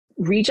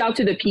reach out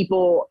to the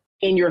people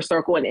in your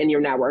circle and in your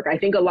network. I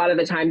think a lot of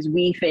the times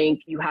we think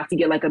you have to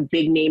get like a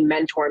big name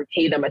mentor and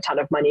pay them a ton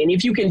of money. And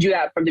if you can do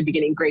that from the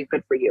beginning, great,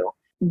 good for you.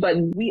 But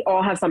we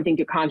all have something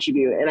to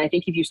contribute. And I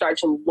think if you start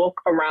to look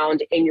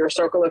around in your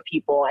circle of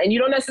people, and you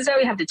don't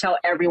necessarily have to tell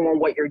everyone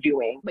what you're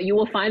doing, but you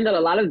will find that a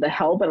lot of the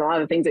help and a lot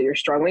of the things that you're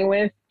struggling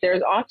with,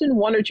 there's often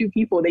one or two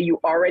people that you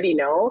already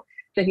know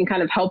that can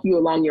kind of help you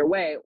along your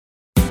way.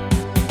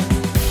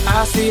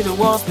 I see the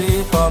walls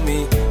before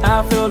me,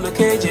 I feel the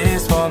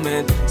cages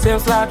forming.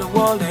 Seems like the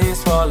world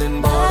is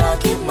falling, but I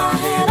keep my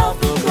head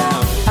off the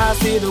ground. I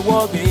see the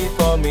wall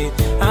before me,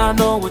 I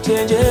know what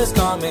change is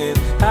coming.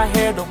 I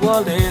hear the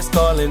world is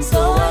calling,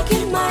 so I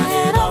keep my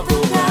head off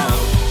the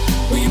ground.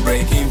 We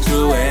breaking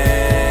through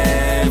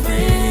everything.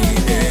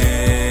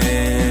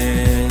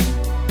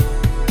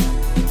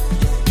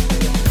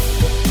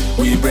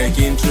 We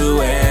breaking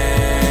through everything.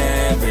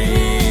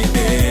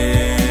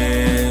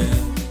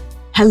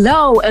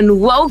 Hello and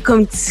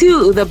welcome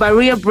to the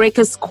Barrier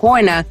Breakers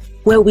Corner,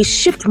 where we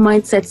shift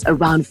mindsets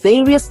around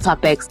various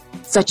topics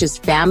such as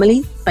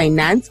family,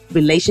 finance,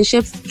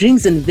 relationships,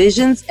 dreams and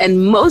visions,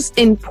 and most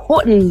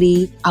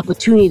importantly,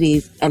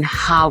 opportunities and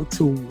how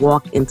to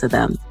walk into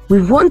them.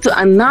 We want to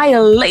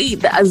annihilate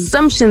the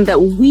assumption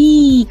that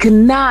we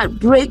cannot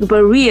break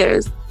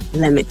barriers.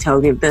 Let me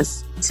tell you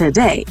this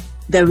today.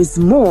 There is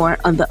more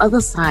on the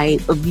other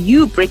side of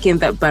you breaking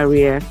that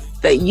barrier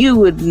that you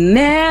would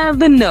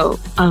never know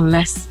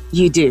unless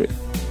you do.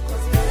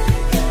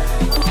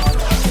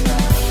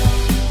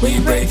 We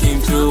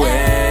breaking through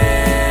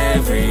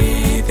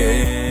everything.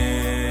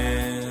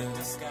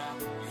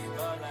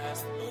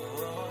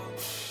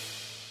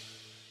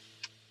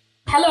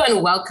 Hello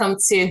and welcome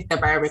to the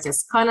Barrier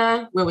Breakers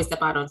Corner, where we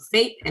step out on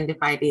faith and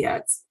defy the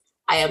odds.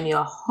 I am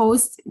your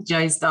host,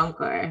 Joyce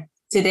Donkor.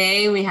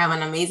 Today, we have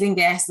an amazing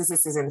guest. This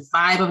is season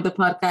 5 of the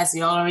podcast.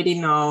 You already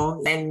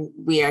know, and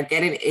we are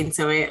getting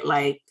into it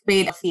like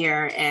paid off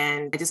here.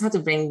 And I just have to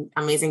bring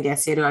amazing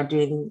guests here who are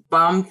doing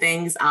bomb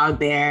things out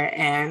there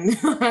and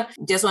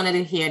just wanted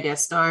to hear their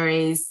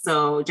stories.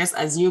 So just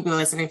as you've been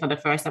listening for the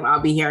first time, I'll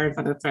be hearing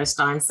for the first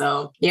time.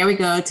 So here we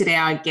go. Today,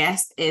 our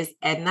guest is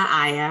Edna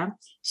Aya.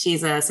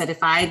 She's a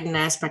certified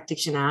nurse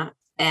practitioner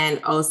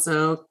and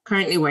also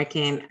currently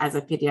working as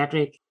a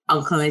pediatric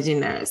oncology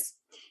nurse.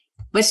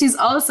 But she's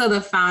also the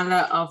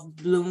founder of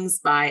Blooms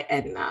by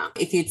Edna.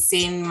 If you'd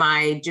seen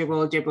my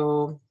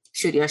Dribble,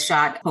 Shoot Your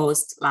Shot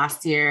post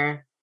last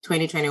year,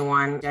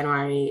 2021,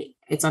 January,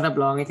 it's on the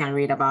blog, you can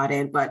read about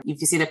it. But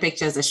if you see the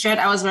pictures, the shirt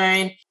I was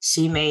wearing,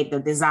 she made the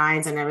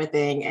designs and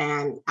everything.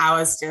 And I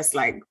was just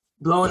like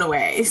blown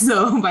away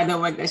by the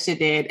work that she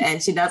did.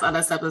 And she does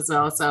other stuff as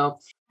well. So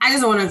I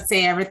just want to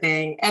say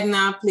everything.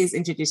 Edna, please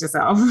introduce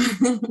yourself.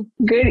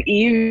 Good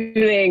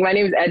evening. My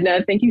name is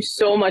Edna. Thank you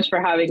so much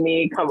for having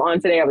me come on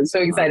today. I was so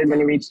excited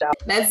when you reached out.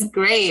 That's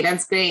great.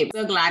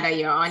 So glad that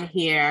you're on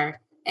here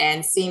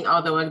and seeing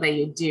all the work that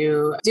you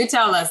do. Do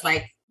tell us,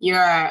 you're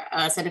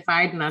a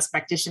certified nurse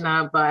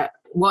practitioner, but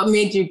what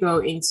made you go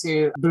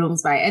into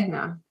Blooms by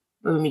Edna?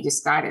 What made you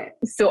start it?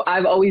 So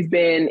I've always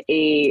been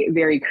a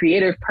very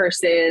creative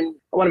person.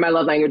 One of my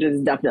love languages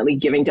is definitely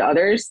giving to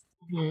others.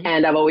 Mm-hmm.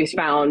 And I've always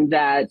found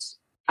that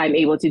I'm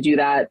able to do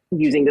that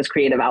using this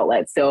creative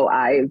outlet. So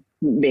I've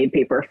made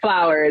paper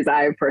flowers,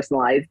 I've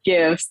personalized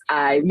gifts,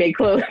 I make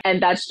clothes.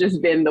 And that's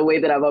just been the way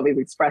that I've always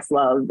expressed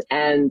love.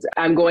 And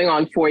I'm going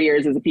on 4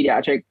 years as a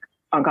pediatric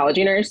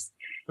oncology nurse.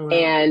 Mm-hmm.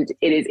 And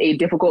it is a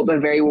difficult but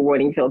very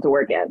rewarding field to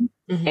work in.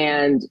 Mm-hmm.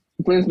 And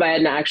Blooms by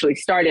Edna actually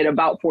started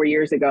about 4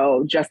 years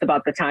ago, just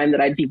about the time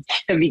that I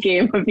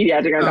became a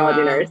pediatric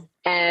oncology nurse.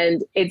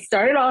 And it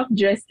started off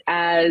just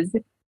as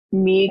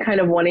me kind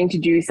of wanting to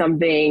do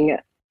something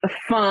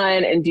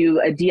fun and do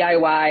a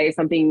DIY,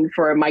 something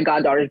for my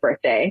goddaughter's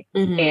birthday.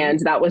 Mm-hmm. And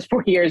that was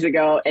 4 years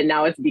ago. And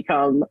now it's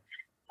become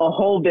a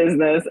whole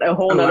business, a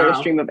whole nother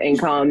stream of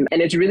income.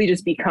 And it's really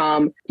just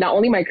become not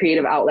only my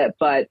creative outlet,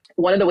 but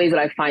one of the ways that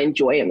I find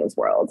joy in this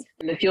world.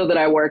 In the field that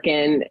I work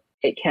in,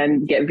 it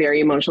can get very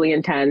emotionally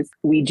intense.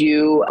 We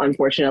do,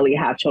 unfortunately,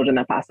 have children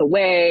that pass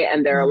away,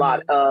 and there are a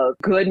lot of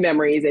good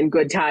memories and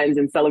good times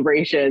and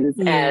celebrations.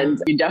 Yeah. And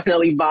you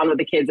definitely bond with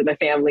the kids and the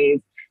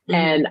families. Mm-hmm.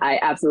 And I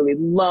absolutely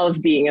love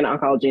being an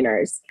oncology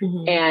nurse.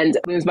 Mm-hmm. And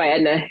Blooms by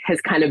Edna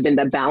has kind of been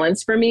the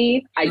balance for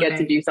me. I get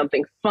to do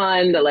something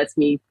fun that lets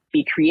me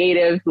be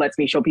creative, lets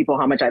me show people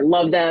how much I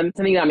love them,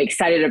 something that I'm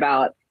excited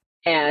about.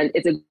 And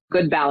it's a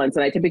good balance.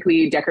 And I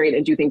typically decorate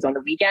and do things on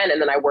the weekend,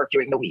 and then I work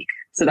during the week.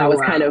 So that was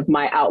kind of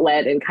my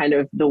outlet and kind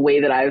of the way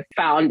that I've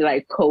found that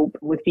I cope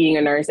with being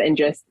a nurse and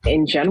just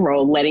in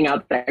general, letting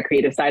out that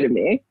creative side of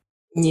me.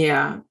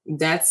 Yeah,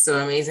 that's so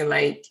amazing.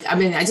 I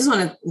just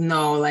want to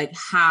know,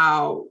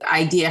 how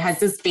has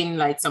this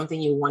been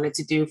something you wanted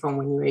to do from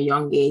when you were a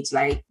young age,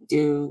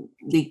 do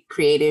the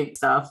creative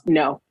stuff?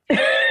 No.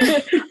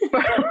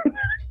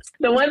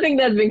 The one thing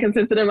that's been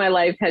consistent in my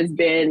life has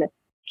been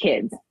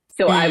kids.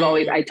 So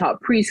I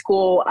taught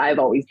preschool. I've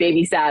always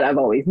babysat. I've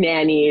always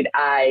nannied.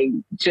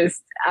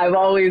 I've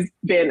always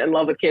been in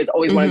love with kids,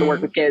 always wanted to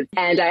work with kids.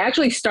 And I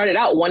actually started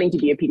out wanting to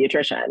be a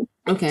pediatrician.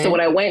 Okay. So when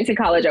I went to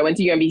college, I went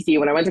to UMBC.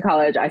 When I went to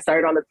college, I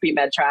started on the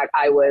pre-med track.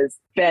 I was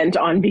bent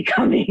on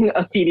becoming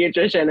a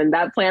pediatrician. And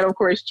that plan, of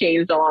course,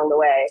 changed along the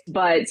way.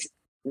 But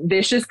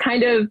this just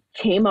kind of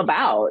came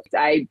about.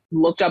 I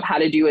looked up how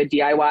to do a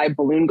DIY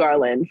balloon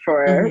garland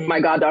for my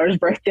goddaughter's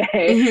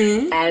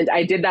birthday. And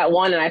I did that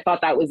one and I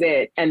thought that was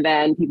it. And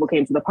then people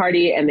came to the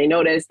party and they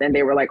noticed and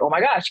they were like, oh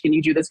my gosh, can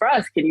you do this for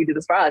us? Can you do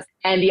this for us?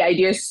 And the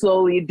idea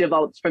slowly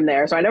developed from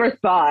there. So I never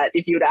thought,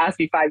 if you would ask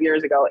me 5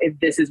 years ago, if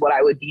this is what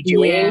I would be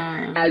doing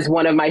as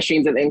one of my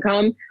streams of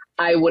income,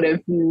 I would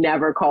have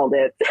never called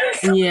it.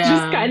 So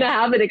just kind of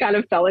happened. It kind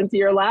of fell into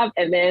your lap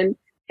and then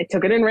I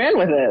took it and ran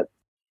with it.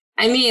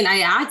 I mean, I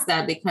asked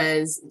that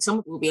because some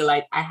people will be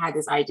like, I had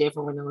this idea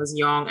from when I was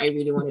young. I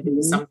really want to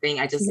do something.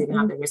 I just didn't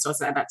have the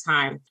resources at that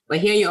time. But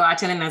here you are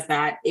telling us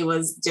that it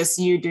was just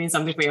you doing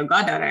something for your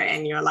goddaughter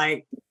and you're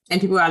like,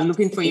 and people are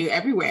looking for you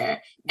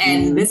everywhere.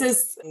 And this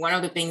is one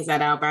of the things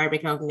that our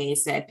biobrick health May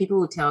said. People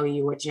will tell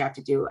you what you have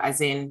to do, as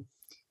in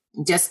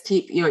just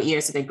keep your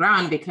ears to the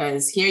ground,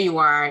 because here you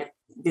are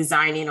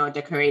designing or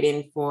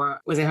decorating for,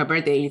 was it her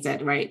birthday? You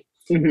said, right?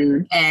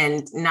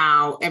 And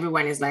now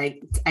everyone is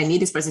like, I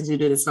need this person to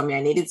do this for me.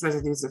 I need this person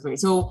to do this for me.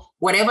 So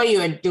whatever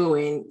you are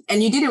doing,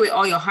 and you did it with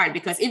all your heart,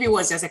 because if it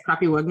was just a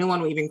crappy work, no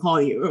one would even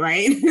call you,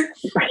 right?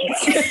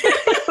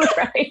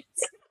 Right.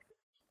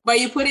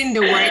 But you put in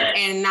the work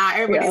and now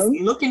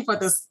everybody's looking for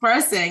this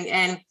person.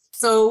 And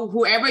so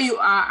whoever you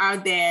are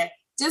out there,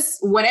 just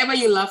whatever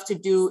you love to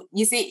do.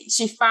 You see,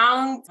 she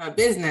found her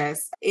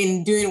business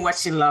in doing what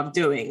she loved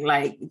doing,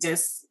 like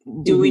just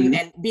doing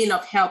and being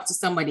of help to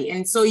somebody.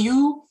 And so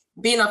you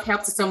being of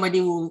help to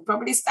somebody will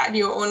probably start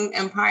your own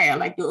empire,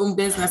 like your own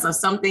business or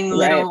something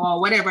little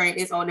or whatever it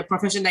is, or the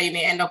profession that you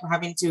may end up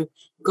having to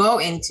go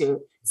into.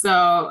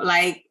 So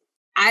like,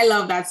 I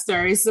love that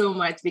story so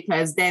much,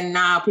 because then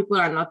now people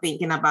are not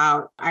thinking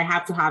about, I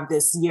have to have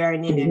this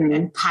yearning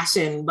and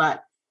passion,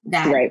 but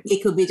that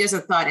it could be just a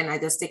thought and I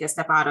just take a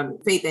step out on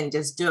faith and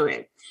just do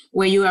it.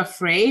 Were you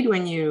afraid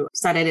when you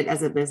started it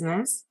as a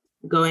business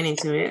going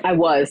into it? I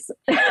was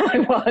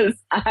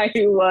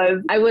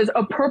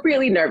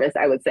appropriately nervous,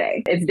 I would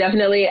say. It's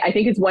definitely, I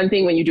think it's one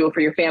thing when you do it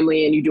for your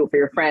family and you do it for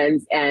your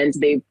friends and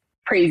they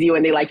praise you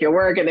and they like your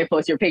work and they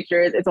post your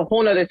pictures. It's a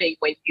whole nother thing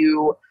when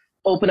you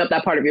open up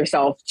that part of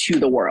yourself to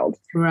the world,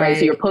 right?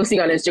 So you're posting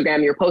on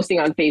Instagram, you're posting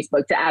on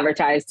Facebook to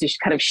advertise, to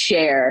kind of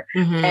share.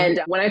 And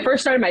when I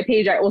first started my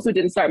page, I also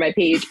didn't start my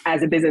page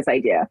as a business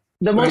idea.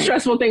 The most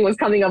stressful thing was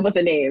coming up with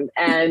a name.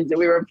 And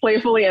we were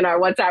playfully in our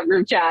WhatsApp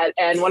group chat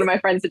and one of my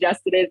friends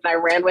suggested it and I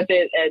ran with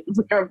it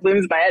and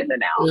Blooms by Edna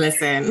now.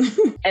 Listen.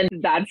 And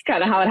that's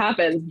kind of how it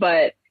happens.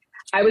 But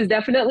I was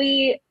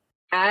definitely,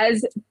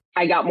 as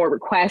I got more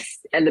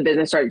requests and the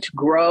business started to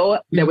grow,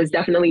 there was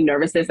definitely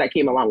nervousness that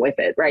came along with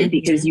it, right?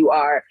 Because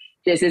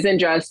this isn't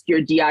just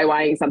you're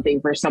DIYing something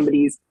for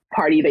somebody's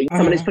party, that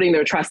someone is putting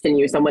their trust in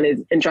you. Someone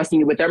is entrusting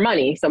you with their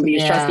money. Somebody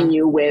is trusting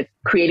you with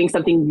creating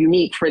something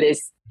unique for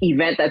this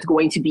event that's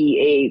going to be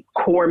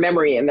a core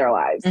memory in their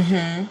lives.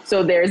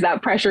 So there's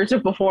that pressure to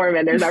perform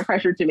and there's that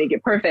pressure to make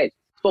it perfect.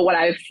 But what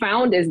I've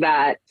found is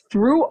that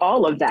through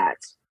all of that,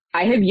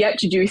 I have yet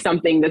to do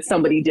something that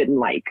somebody didn't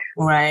like.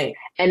 Right.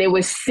 And it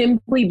was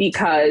simply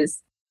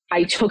because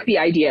I took the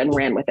idea and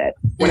ran with it.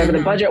 Whatever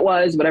the budget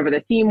was, whatever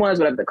the theme was,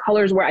 whatever the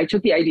colors were, I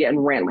took the idea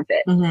and ran with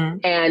it.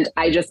 And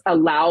I just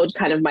allowed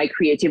kind of my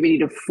creativity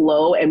to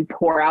flow and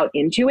pour out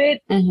into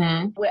it.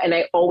 And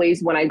I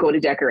always, when I go to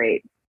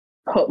decorate,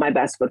 put my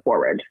best foot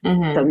forward.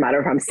 Doesn't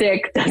matter if I'm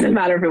sick, doesn't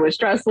matter if it was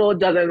stressful,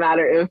 doesn't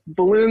matter if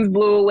balloons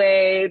blew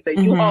away,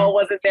 the U-Haul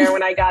wasn't there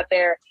when I got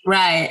there.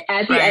 Right.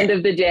 At the end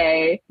of the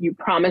day, you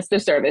promised a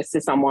service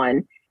to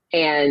someone.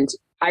 And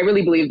I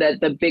really believe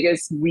that the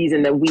biggest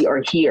reason that we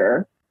are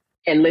here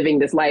and living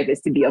this life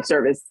is to be of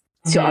service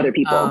to other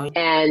people.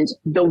 And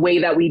the way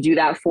that we do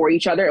that for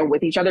each other and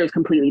with each other is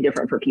completely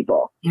different for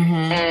people.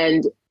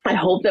 And I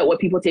hope that what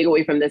people take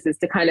away from this is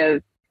to kind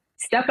of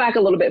step back a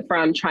little bit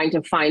from trying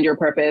to find your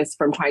purpose,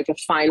 from trying to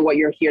find what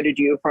you're here to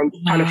do, from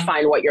trying to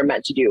find what you're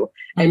meant to do,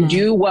 and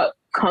do what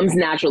comes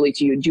naturally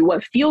to you. Do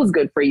what feels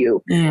good for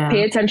you.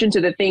 Pay attention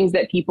to the things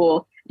that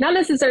people not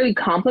necessarily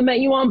compliment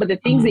you on, but the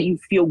things that you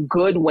feel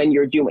good when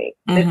you're doing.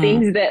 The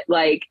things that,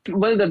 like,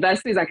 one of the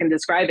best things I can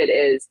describe it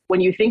is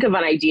when you think of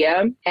an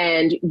idea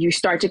and you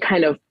start to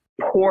kind of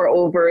pour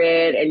over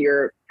it and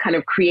you're kind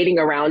of creating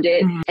around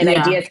it and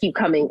ideas keep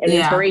coming and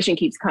inspiration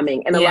keeps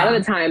coming. And a lot of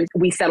the times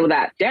we settle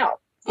that down.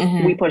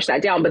 We push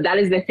that down. But that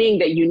is the thing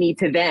that you need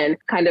to then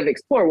kind of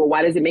explore. Well,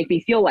 why does it make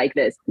me feel like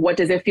this? What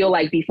does it feel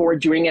like before,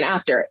 during, and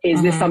after?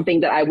 Is this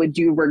something that I would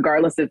do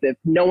regardless of if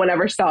no one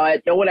ever saw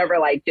it, no one ever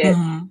liked it?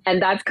 And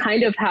that's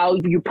kind of how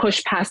you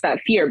push past that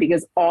fear,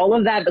 because all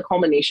of that, the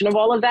culmination of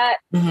all of that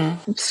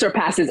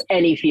surpasses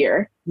any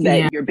fear.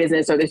 that your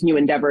business or this new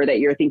endeavor that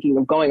you're thinking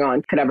of going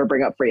on could ever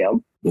bring up for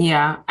you.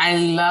 Yeah, I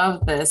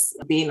love this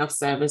being of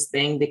service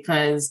thing,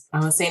 because I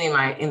was saying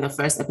in the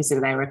first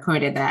episode that I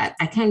recorded that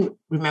I can't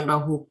remember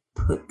who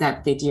put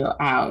that video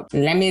out.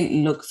 Let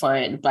me look for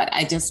it. But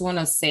I just want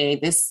to say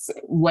this,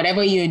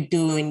 whatever you're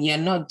doing, you're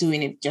not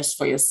doing it just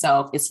for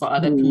yourself. It's for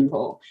other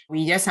people.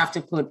 We just have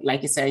to put,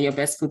 like you said, your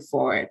best foot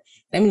forward.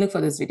 Let me look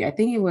for this video. I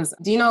think it was,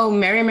 do you know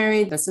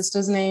Mary, the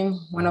sister's name?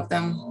 One of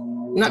them?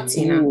 Not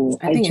Tina. Ooh,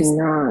 I think it's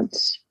not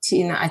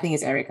Tina. I think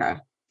it's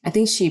Erica. I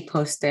think she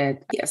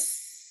posted,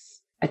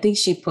 I think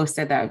she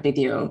posted that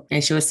video,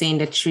 and she was saying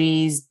the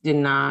trees did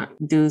not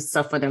do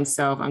stuff for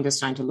themselves. I'm just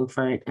trying to look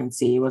for it and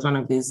see. It was one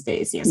of these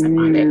days. Yes, I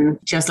found it.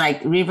 She was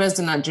like, rivers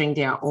do not drink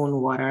their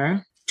own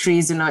water.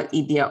 Trees do not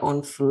eat their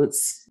own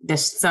fruits. The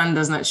sun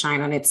does not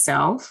shine on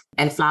itself,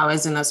 and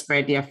flowers do not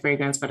spread their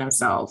fragrance for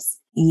themselves.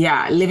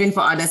 Yeah, living for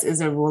others is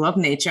a rule of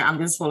nature. I'm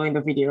just following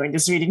the video and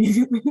just reading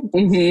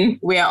it.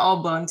 We are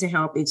all born to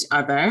help each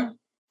other,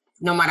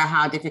 no matter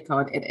how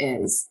difficult it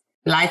is.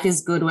 Life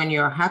is good when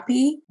you're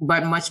happy,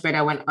 but much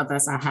better when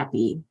others are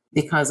happy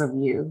because of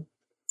you.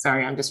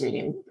 Sorry, I'm just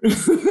reading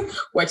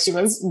what she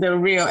was, the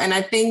real. And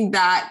I think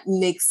that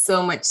makes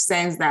so much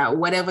sense, that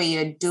whatever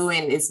you're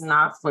doing is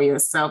not for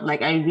yourself.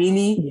 Like, I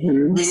really,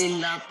 really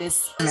love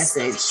this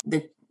message.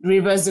 The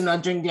rivers do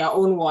not drink their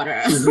own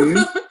water.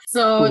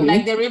 So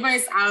like, the river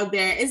is out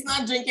there. It's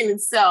not drinking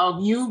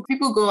itself.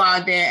 People go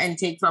out there and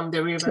take from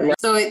the river.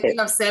 So it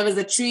of service,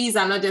 the trees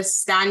are not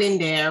just standing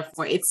there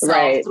for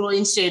itself,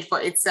 throwing shade for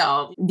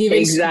itself,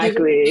 giving shade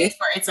for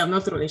itself,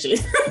 not throwing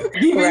shade,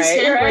 giving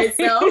shade for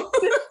itself.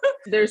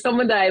 There's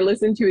someone that I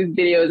listen to his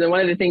videos, and one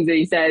of the things that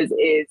he says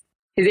is,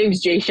 his name's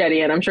Jay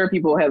Shetty, and I'm sure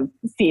people have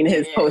seen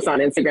his posts on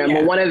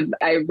Instagram. But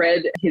I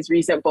read his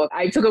recent book.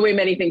 I took away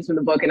many things from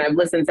the book, and I've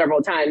listened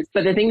several times.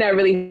 But the thing that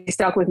really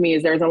stuck with me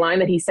is there's a line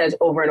that he says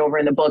over and over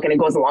in the book, and it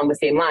goes along the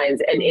same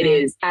lines. And it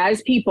is,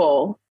 as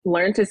people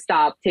learn to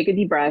stop, take a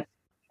deep breath,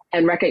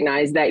 and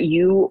recognize that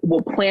you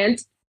will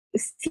plant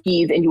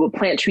seeds and you will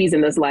plant trees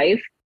in this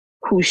life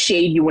whose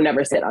shade you will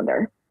never sit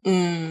under.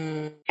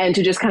 And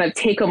to just kind of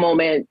take a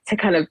moment to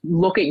kind of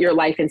look at your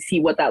life and see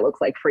what that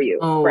looks like for you,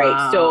 right?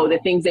 Wow. So the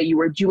things that you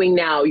are doing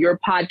now, your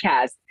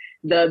podcast,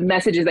 the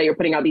messages that you're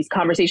putting out, these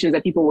conversations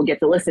that people will get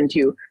to listen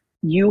to,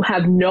 you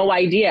have no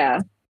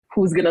idea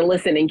who's going to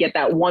listen and get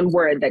that one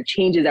word that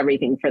changes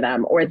everything for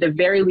them, or at the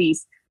very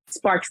least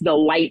sparks the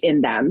light in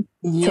them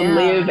to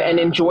live and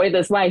enjoy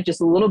this life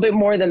just a little bit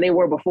more than they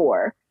were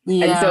before.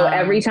 And so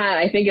every time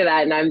I think of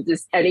that, and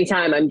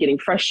anytime I'm getting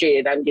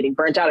frustrated, I'm getting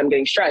burnt out, I'm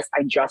getting stressed,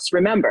 I just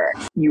remember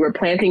you were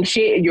planting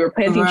trees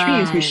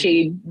whose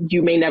shade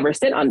you may never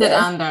sit under.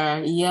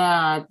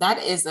 Yeah,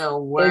 that is a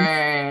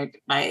word.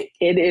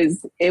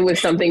 It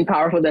was something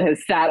powerful that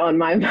has sat on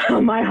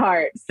my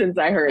heart since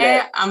I heard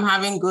it. I'm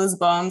having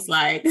goosebumps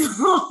like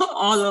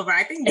all over.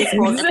 I think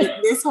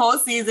this whole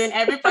season,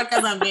 every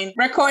podcast I've been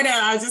recording,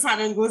 I was just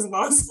having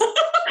goosebumps.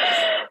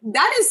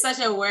 That is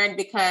such a word,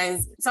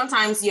 because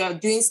sometimes you're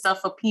doing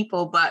stuff for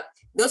people, but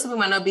those people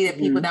might not be the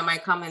people that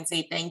might come and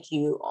say thank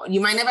you. Or you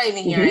might never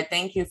even hear a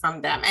thank you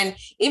from them. And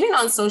even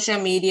on social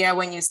media,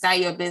 when you start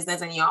your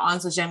business and you're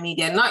on social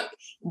media, not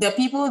the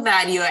people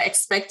that you're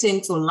expecting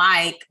to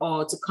like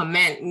or to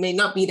comment may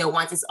not be the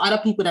ones. It's other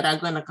people that are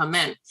going to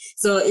comment.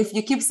 So if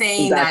you keep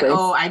saying that,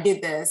 oh, I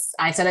did this,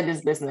 I started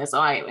this business, or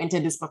I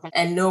entered this profession,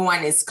 and no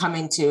one is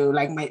coming to,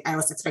 like, I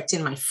was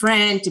expecting my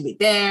friend to be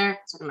there,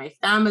 so my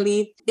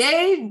family,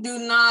 they do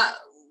not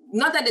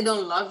that they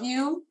don't love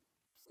you.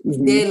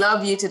 They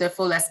love you to the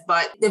fullest,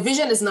 but the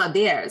vision is not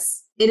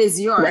theirs. It is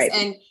yours. Right.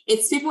 And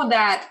it's people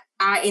that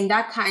are in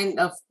that kind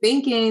of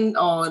thinking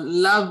or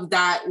love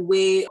that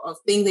way of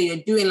thing that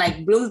you're doing,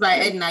 like Blooms by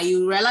Edna.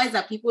 You realize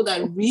that people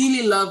that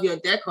really love your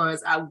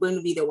decors are going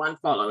to be the one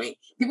following.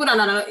 People that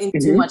are not into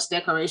too much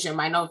decoration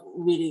might not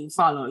really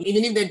follow.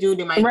 Even if they do,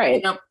 they might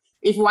end up,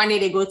 if one day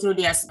they go through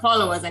their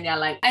followers and they're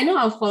like, I know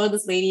I'll follow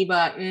this lady,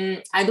 but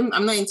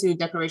I'm not into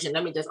decoration.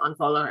 Let me just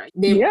unfollow her.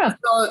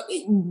 So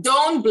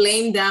don't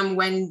blame them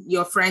when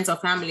your friends or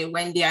family,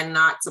 when they are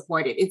not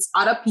supportive. It's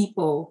other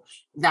people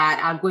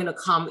that are going to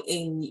come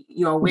in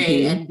your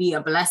way and be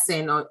a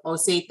blessing, or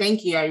say,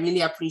 thank you, I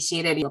really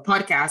appreciated your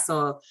podcast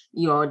or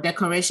your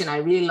decoration. I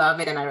really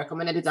love it, and I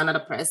recommended it to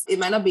another person. It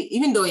might not be,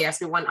 even though,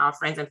 yes, we want our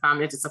friends and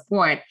family to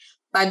support,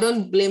 but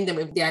don't blame them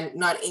if they're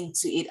not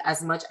into it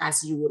as much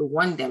as you would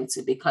want them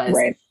to, because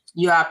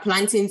you are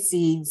planting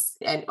seeds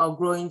or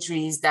growing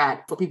trees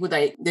that for people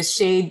that the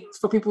shade,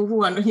 for people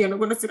who are you're not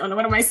going to sit on.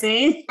 What am I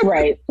saying?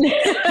 Right.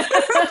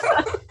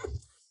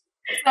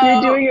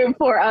 You're doing it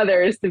for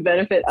others to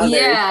benefit others.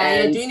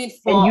 Yeah, you're doing it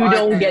for and you others.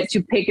 don't get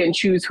to pick and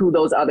choose who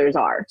those others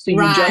are. So you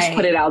just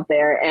put it out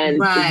there, and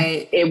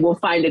it will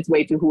find its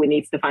way to who it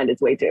needs to find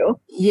its way to.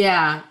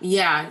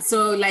 Yeah.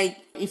 So like,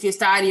 if you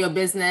start your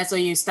business or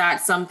you start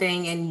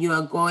something and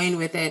you're going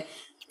with it,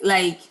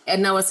 like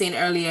Edna was saying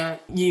earlier,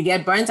 you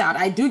get burnt out.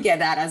 I do get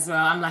that as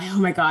well. I'm like, oh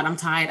my God, I'm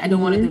tired. I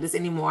don't want to do this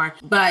anymore.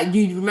 But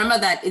you remember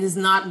that it is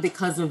not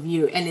because of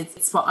you, and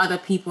it's for other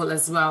people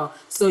as well.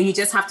 So you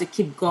just have to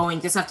keep going,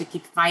 just have to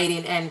keep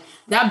fighting. And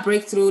that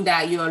breakthrough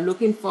that you're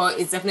looking for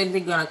is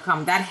definitely going to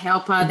come. That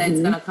helper that's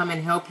going to come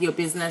and help your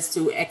business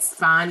to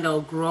expand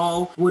or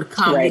grow would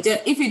come. Right.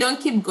 If you don't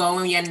keep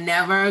going, you're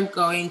never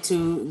going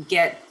to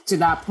get to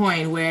that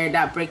point where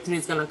that breakthrough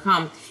is going to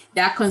come.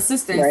 That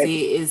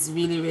consistency is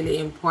really, really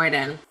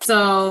important.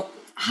 So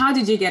how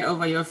did you get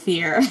over your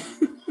fear?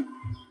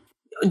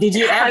 Did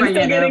you ever I'm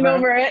still getting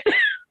over it.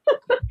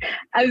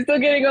 I'm still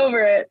getting over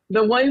it.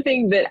 The one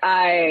thing that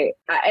I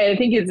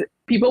think is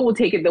people will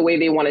take it the way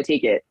they want to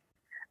take it.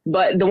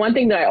 But the one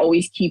thing that I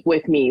always keep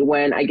with me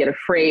when I get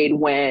afraid,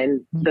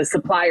 when the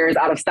supplier is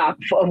out of stock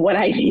of what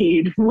I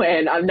need,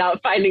 when I'm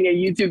not finding a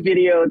YouTube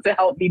video to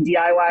help me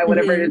DIY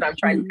whatever it is I'm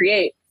trying to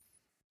create,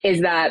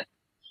 is that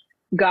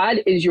God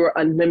is your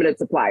unlimited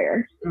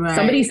supplier. Right.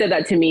 Somebody said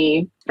that to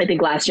me, I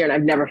think last year, and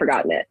I've never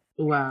forgotten it.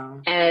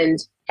 Wow. And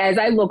as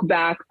I look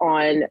back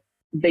on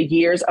the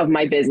years of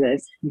my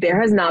business,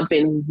 there has not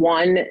been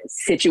one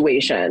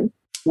situation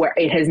where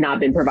it has not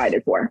been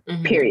provided for,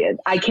 period.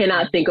 I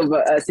cannot think of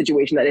a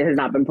situation that it has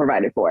not been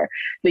provided for.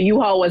 The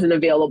U-Haul wasn't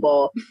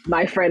available.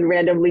 My friend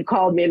randomly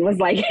called me and was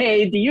like,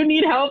 hey, do you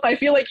need help? I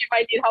feel like you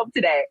might need help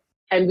today.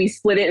 And we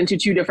split it into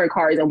 2 different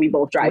cars and we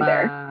both drive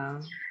there.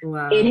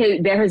 Wow.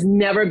 There has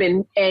never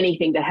been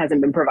anything that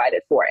hasn't been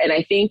provided for. And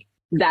I think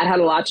that had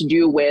a lot to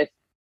do with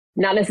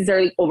not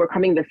necessarily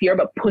overcoming the fear,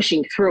 but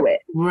pushing through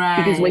it.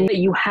 Right. Because when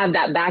you have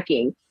that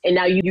backing and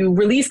now you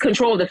release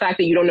control of the fact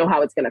that you don't know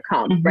how it's going to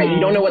come, right? You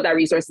don't know what that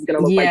resource is going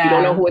to look like. You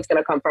don't know who it's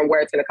going to come from,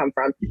 where it's going to come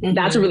from.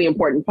 That's a really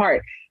important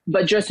part.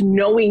 But just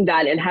knowing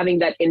that and having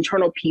that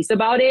internal peace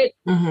about it,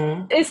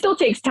 it still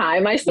takes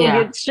time. I still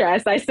get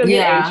stressed. I still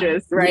get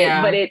anxious, right?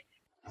 Yeah. But it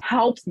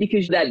helps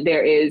because that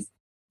there is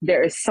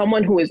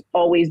someone who is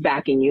always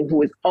backing you,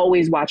 who is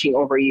always watching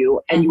over you.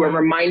 And you are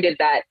reminded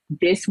that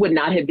this would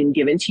not have been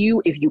given to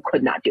you if you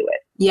could not do it.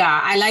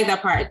 Yeah, I like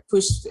that part.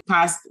 Push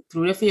past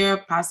the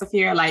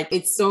fear. Like,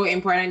 it's so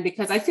important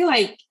because I feel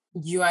like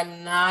you are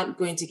not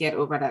going to get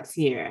over that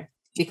fear.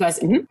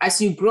 Because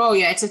as you grow,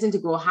 you're expecting to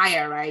go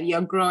higher, right? You're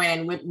growing,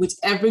 and with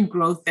every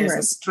growth, there's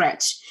a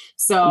stretch.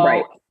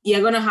 So you're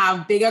going to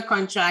have bigger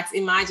contracts.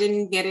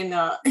 Imagine getting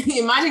a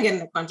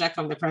contract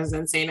from the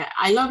president saying,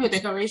 I love your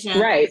decoration.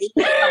 Right.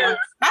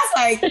 That's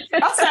like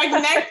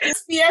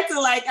next fear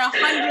to like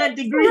 100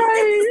 degrees.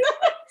 Right.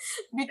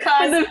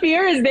 Because the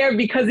fear is there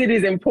because it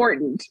is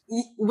important.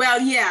 Well,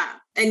 yeah.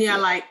 And you're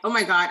like, oh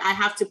my God, I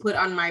have to put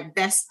on my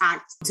best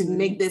act to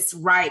make this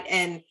right.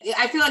 And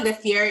I feel like the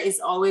fear is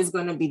always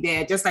going to be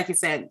there, just like you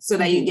said, so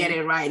that you get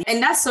it right.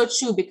 And that's so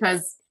true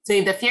because so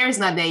if the fear is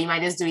not there, you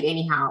might just do it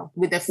anyhow.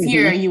 With the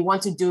fear, you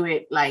want to do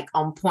it like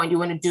on point. You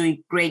want to do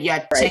it great. You're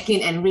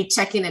checking and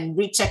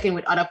rechecking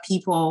with other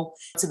people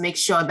to make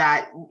sure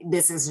that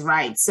this is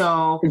right.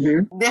 So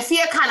the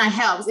fear kind of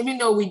helps, even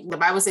though the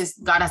Bible says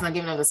God has not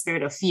given us the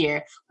spirit of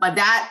fear, but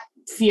that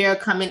fear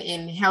coming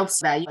in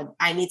helps that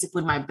I need to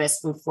put my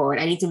best foot forward.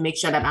 I need to make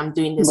sure that I'm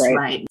doing this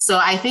right. So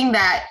I think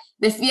that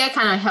the fear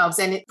kind of helps.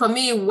 And for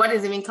me, what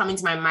is even coming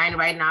to my mind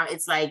right now,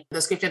 it's like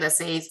the scripture that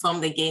says,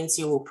 formed against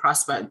you will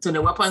prosper. So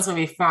the weapons will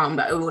be formed,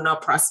 but it will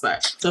not prosper.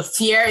 So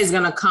fear is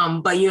going to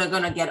come, but you're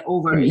going to get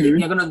over it. You're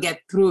going to get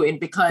through it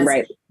because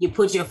you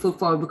put your foot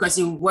forward, because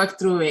you work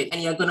through it,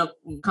 and you're going to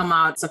come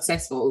out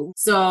successful.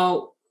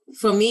 So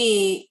for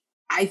me,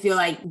 I feel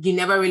like you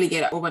never really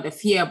get over the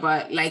fear.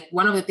 But like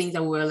one of the things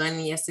that we were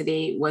learning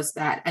yesterday was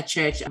that at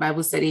church,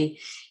 Bible study,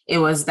 it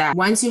was that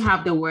once you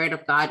have the word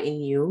of God in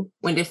you,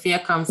 when the fear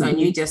comes on,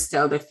 you just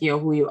tell the fear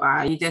who you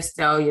are. You just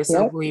tell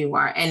yourself who you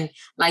are. And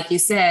like you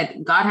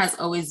said, God has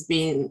always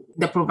been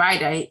the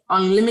provider,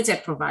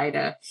 unlimited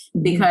provider,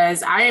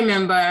 because I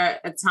remember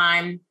a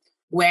time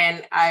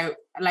when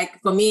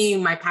for me,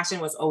 my passion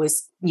was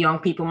always young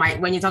people.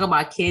 When you talk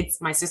about kids,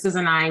 my sisters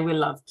and I, we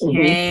love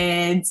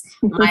kids.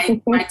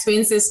 My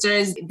twin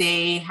sisters,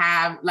 they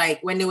have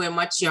when they were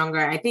much younger,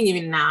 I think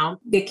even now,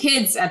 the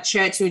kids at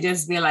church would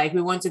just be like,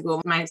 we want to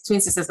go. My twin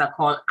sisters are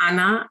called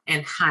Anna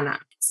and Hannah.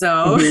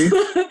 So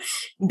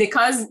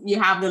because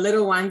you have the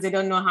little ones, they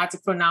don't know how to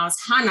pronounce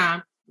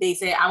Hannah. They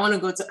say, I want to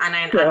go to Anna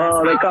and Anna's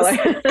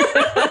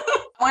house.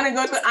 I want to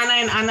go to Anna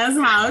and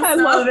Anna's house. I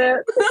love it.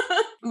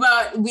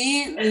 But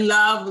we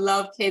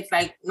love kids.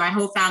 Like my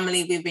whole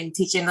family, we've been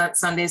teaching at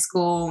Sunday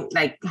school,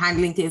 like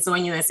handling kids. So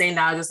when you were saying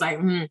that, I was just like,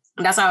 And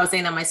that's why I was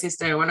saying that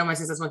one of my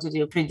sisters wants to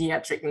do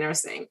pediatric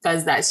nursing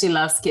because that she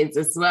loves kids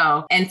as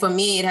well. And for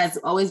me, it has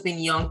always been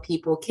young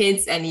people,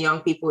 kids and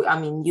young people. I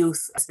mean,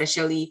 youth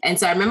especially. And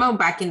so I remember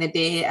back in the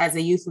day as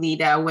a youth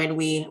leader when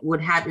we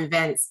would have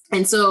events.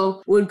 And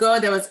so we'd go,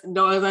 there was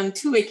on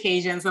 2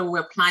 occasions where we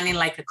were planning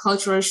like a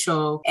cultural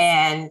show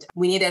and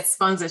we needed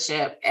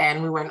sponsorship,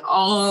 and we went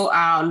all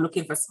out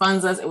looking for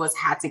sponsors. It was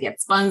hard to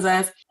get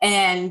sponsors.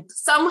 And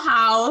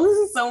somehow,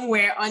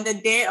 somewhere on the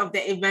day of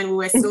the event, we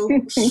were so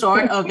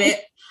short of it.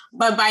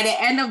 But by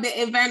the end of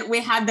the event, we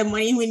had the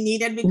money we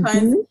needed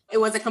because it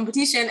was a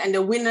competition and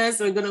the winners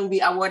were going to be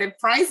awarded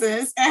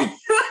prizes. And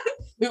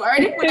we've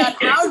already put that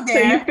out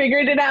there. So you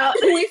figured it out.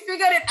 We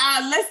figured it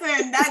out.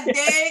 Listen, that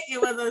day, it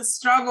was a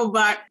struggle,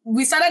 but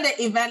we started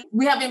the event.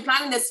 We have been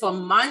planning this for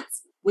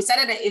months. We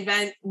started the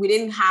event. We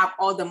didn't have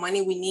all the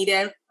money we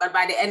needed, but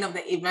by the end of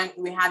the event,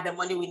 we had the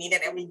money we needed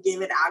and we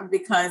gave it out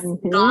because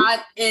God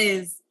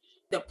is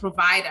the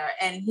provider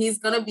and he's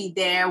going to be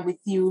there with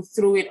you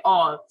through it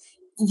all.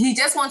 He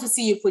just wants to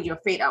see you put your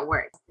faith at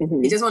work.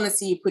 He just wants to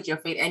see you put your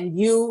faith and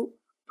you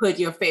put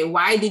your faith.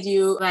 Why did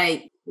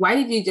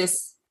you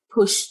just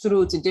push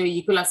through to do it?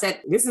 You could have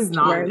said, this is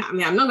not, I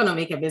mean, I'm not going to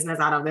make a business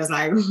out of this.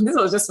 Like, this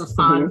was just for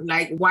fun.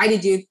 Like, why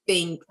did you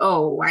think,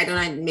 oh, why don't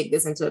I make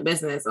this into a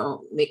business or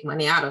make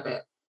money out of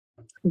it?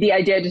 The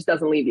idea just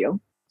doesn't leave you.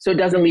 So it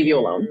doesn't leave you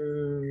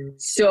alone.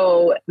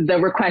 So the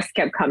requests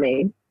kept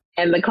coming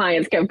and the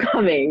clients kept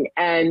coming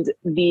and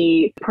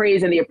the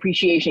praise and the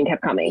appreciation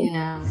kept coming.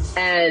 Yeah.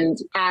 And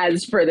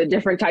as for the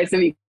different types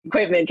of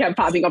equipment kept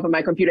popping up on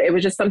my computer, it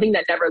was just something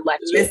that never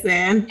left you.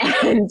 Listen.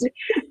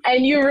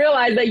 And you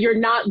realize that you're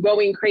not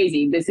going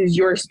crazy. This is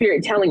your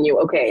spirit telling you,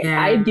 okay,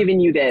 I've given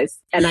you this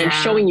and I'm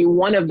showing you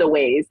one of the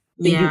ways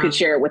that you could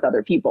share it with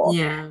other people.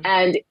 Yeah.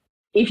 And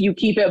if you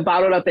keep it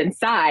bottled up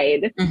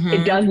inside,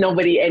 it does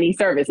nobody any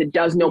service. It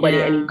does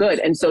nobody any good.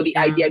 And so the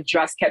idea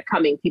just kept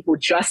coming. People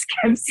just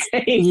kept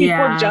saying,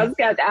 people just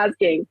kept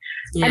asking.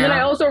 Yeah. And then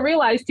I also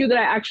realized too that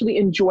I actually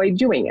enjoy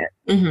doing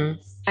it.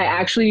 I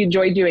actually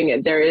enjoy doing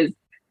it.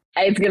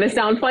 It's going to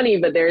sound funny,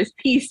 but there is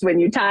peace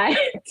when you tie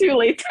two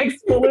latex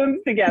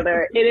balloons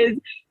together.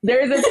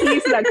 There is a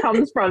peace that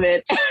comes from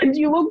it and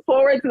you look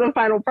forward to the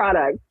final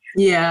product.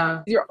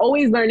 Yeah. You're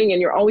always learning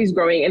and you're always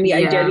growing and the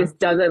idea just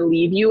doesn't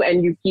leave you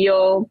and you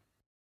feel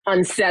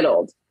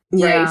unsettled.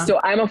 Right.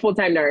 So I'm a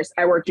full-time nurse.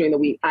 I work during the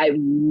week. I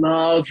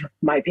love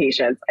my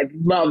patients. I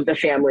love the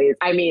families.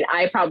 I mean,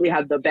 I probably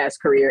have the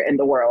best career in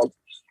the world,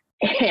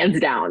 hands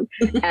down.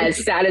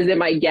 As sad as it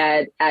might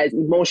get, as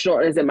emotional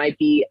as it might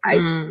be,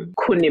 I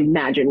couldn't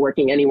imagine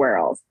working anywhere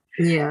else.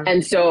 Yeah.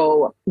 And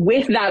so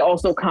with that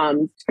also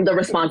comes the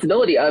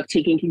responsibility of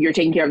you're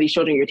taking care of these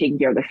children, you're taking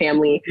care of the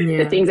family,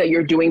 the things that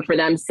you're doing for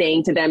them,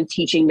 saying to them,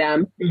 teaching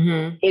them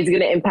is going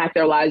to impact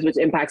their lives, which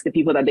impacts the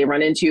people that they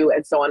run into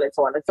and so on and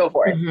so on and so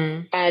forth.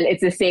 And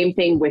it's the same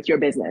thing with your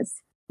business,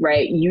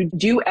 right? You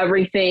do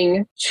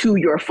everything to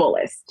your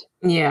fullest.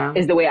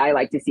 Is the way I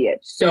like to see it.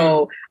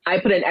 So I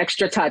put an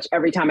extra touch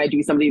every time I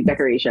do somebody's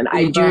decoration.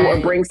 I do or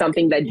bring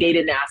something that they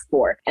didn't ask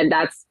for. And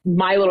that's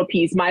my little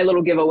piece, my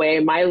little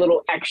giveaway, my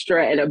little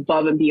extra and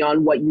above and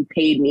beyond what you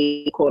paid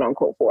me, quote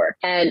unquote, for.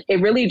 And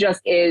it really just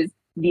is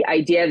the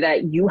idea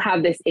that you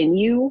have this in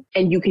you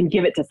and you can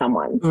give it to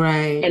someone.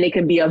 Right. And it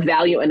can be of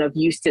value and of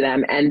use to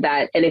them. And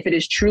if it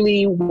is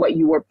truly what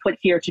you were put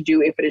here to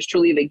do, if it is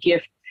truly the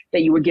gift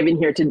that you were given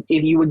here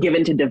if you were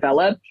given to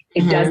develop,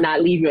 it does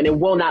not leave you and it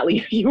will not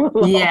leave you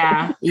alone.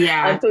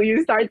 Yeah. Until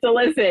you start to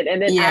listen.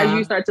 And then as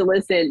you start to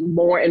listen,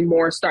 more and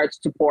more starts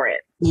to pour in.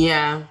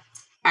 Yeah.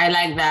 I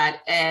like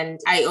that. And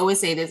I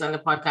always say this on the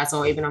podcast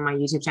or even on my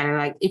YouTube channel,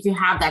 like if you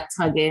have that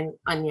tugging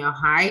on your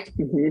heart,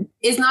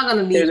 it's not going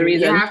to leave you.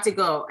 You have to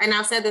go. And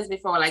I've said this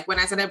before, like when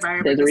I started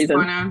Baribrica's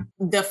Corner,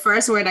 the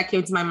first word that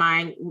came to my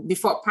mind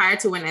prior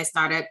to when I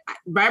started,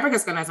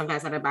 Baribrica's Corner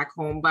sometimes started back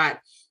home, but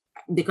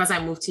because I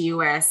moved to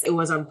US, it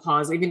was on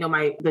pause, even though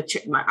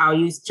our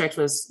youth church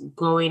was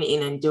going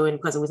in and doing,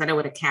 because we started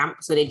with a camp.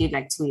 So they did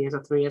like 2 years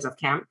or 3 years of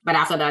camp. But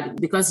after that,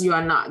 because they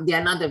are not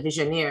the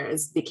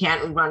visionaries, they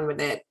can't run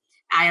with it.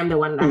 I am the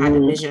one that had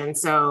the vision.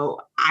 So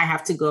I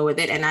have to go with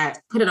it. And I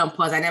put it on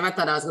pause. I never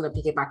thought I was going to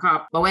pick it back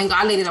up. But when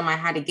God laid it on my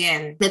heart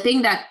again, the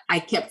thing that I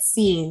kept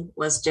seeing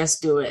was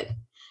just do it.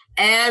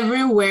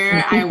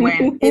 Everywhere I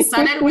went. It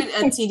started with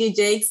a TD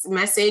Jakes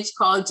message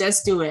called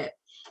Just Do It.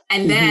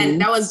 And then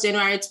that was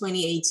January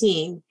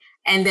 2018.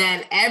 And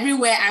then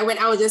everywhere I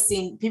went, I was just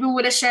seeing people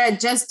with a shirt,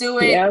 just do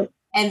it. Yep.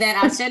 And then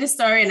I shared the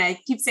story and I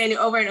keep saying it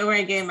over and over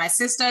again. My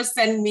sister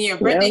sent me a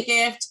birthday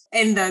gift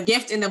and the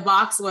gift in the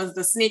box was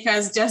the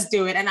sneakers, just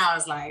do it. And I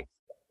was like,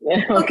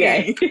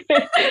 okay.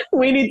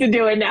 We need to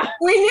do it now.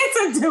 We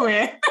need to do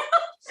it.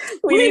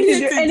 we need to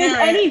do it. And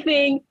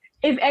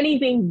if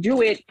anything,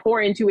 do it,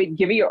 pour into it,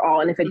 give it your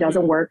all. And if it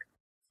doesn't work,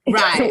 it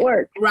doesn't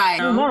work.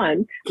 Right. Move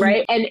on.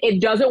 Right. And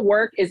it doesn't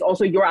work is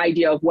also your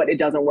idea of what it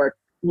doesn't work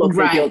looks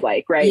and feels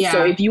like. Right. Yeah.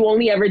 So if you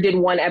only ever did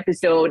one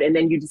episode and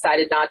then you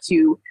decided not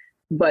to,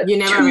 but you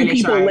never 2 really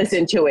people tried.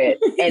 Listened to it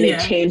and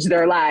it changed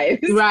their lives.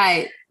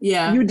 Right.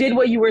 Yeah. You did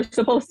what you were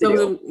supposed to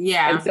do.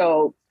 Yeah. And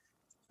so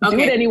do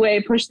it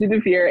anyway, push through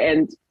the fear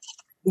and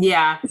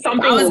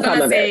something will come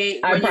of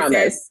it. I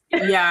promise.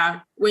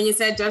 When you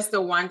said just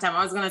the one time,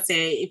 I was going to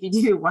say, if you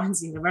did it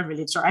once, you never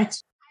really tried.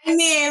 I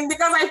mean,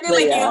 because I feel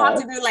like you have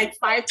to do it like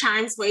 5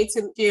 times for it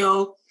to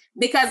feel,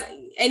 because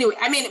anyway,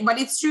 I mean, but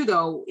it's true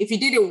though. If you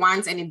did it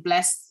once and it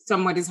blessed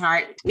somebody's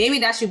heart, maybe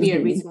that should be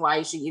a reason why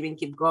you should even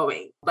keep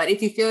going. But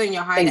if you feel in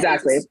your heart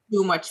that it's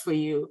too much for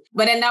you,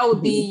 but then that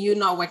would be you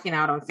not working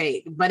out on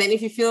faith. But then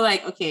if you feel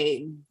like,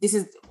 okay, this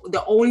is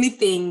the only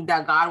thing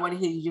that God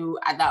wanted you to do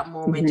at that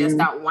moment, just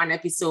that one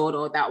episode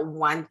or that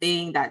one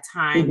thing, that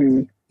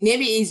time.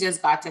 Maybe it's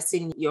just God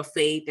testing your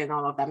faith and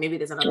all of that. Maybe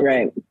there's another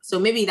thing. So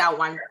maybe that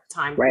one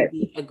time would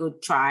be a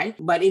good try.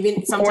 But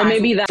even sometimes, or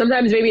maybe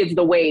sometimes it's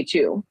the way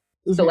too.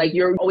 So like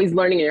you're always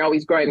learning and you're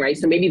always growing, right?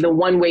 So maybe the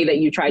one way that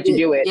you tried to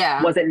do it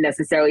wasn't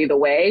necessarily the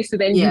way. So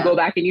then you go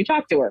back and you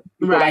talk to him.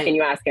 You go back and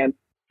you ask him,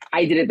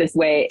 I did it this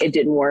way. It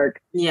didn't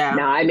work. Yeah.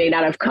 Now I may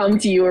not have come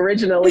to you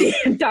originally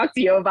and talked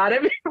to you about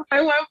it.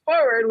 I went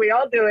forward. We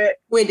all do it.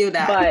 We do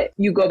that. But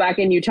you go back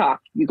and you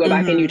talk. You go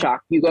back and you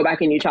talk. You go back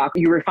and you talk.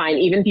 You refine.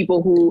 Even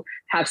people who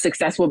have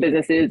successful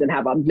businesses and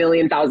have 1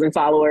 million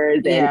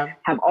followers and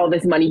have all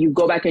this money, you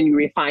go back and you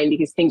refine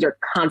because things are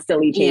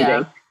constantly changing.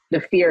 Yeah. The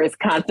fear is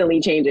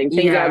constantly changing.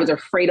 Things that I was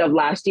afraid of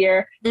last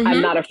year,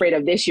 I'm not afraid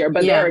of this year,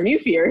 but there are new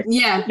fears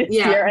this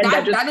year, and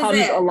that just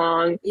comes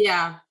along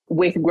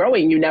with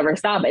growing. You never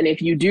stop. And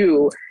if you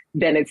do,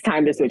 then it's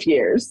time to switch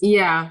gears.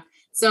 Yeah.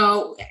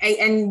 So,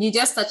 and you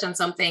just touched on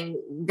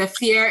something. The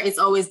fear is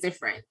always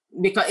different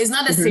because it's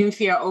not the same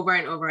fear over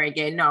and over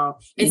again. No,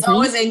 it's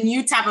always a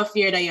new type of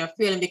fear that you're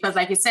feeling because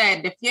like you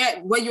said, the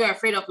fear, what you were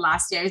afraid of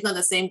last year is not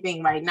the same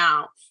thing right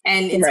now.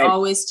 And it's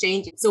always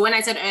changing. So when I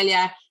said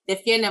earlier, the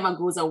fear never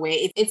goes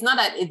away. It's not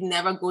that it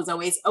never goes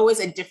away. It's always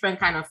a different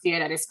kind of fear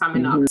that is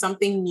coming up.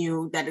 Something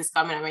new that is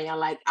coming up and you're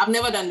like, I've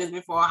never done this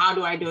before. How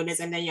do I do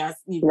this? And then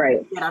you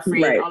get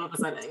afraid all of a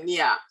sudden.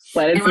 Yeah.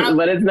 But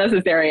it's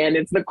necessary. And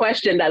it's the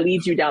question that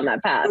leads you down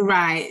that path.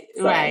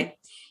 Right.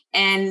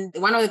 And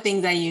one of the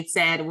things that you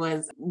said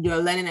was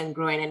you're learning and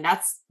growing. And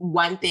that's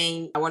one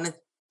thing I want to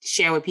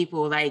share with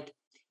people. Like,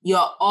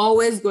 you're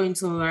always going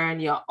to learn.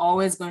 You're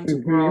always going to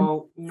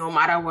grow no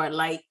matter what.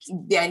 Like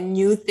there are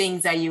new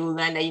things that you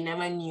learn that you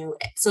never knew.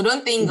 So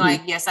don't think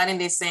like you're starting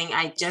this saying,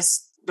 I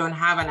just don't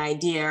have an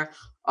idea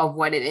of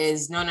what it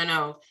is.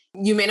 No.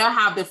 You may not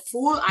have the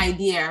full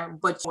idea,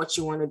 but what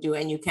you want to do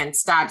and you can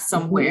start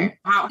somewhere.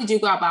 How did you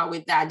go about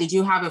with that? Did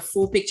you have a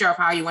full picture of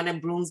how you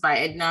wanted Blooms by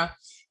Edna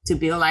to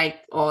be like,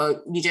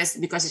 or because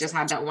you just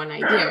had that one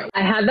idea?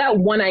 I had that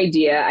one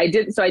idea. I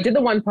did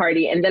the one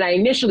party. And then I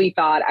initially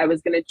thought I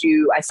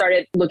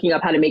started looking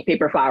up how to make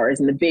paper flowers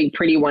and the big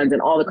pretty ones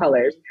and all the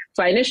colors.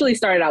 So I initially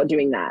started out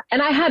doing that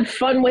and I had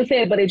fun with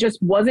it, but it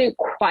just wasn't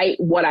quite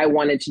what I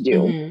wanted to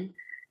do.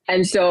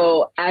 And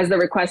so as the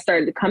requests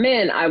started to come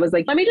in, I was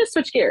like, let me just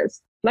switch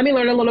gears. Let me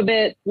learn a little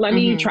bit. Let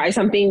me try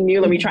something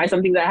new. Let me try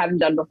something that I haven't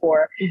done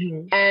before.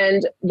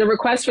 And the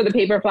request for the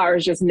paper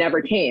flowers just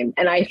never came.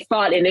 And I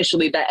thought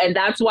initially and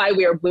that's why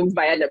we are Blooms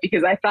by Edna,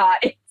 because I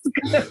thought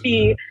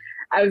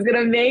I was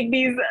going to make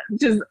these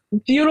just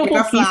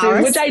beautiful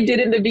pieces, which I did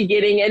in the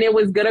beginning. And it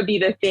was going to be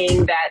the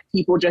thing that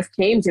people just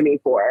came to me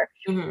for.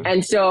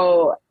 And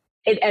so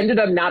it ended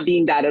up not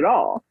being that at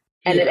all.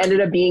 And it ended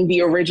up being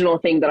the original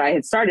thing that I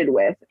had started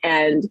with.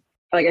 And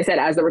like I said,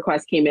 as the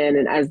request came in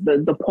and as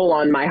the pull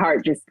on my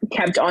heart just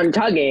kept on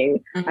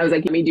tugging, I was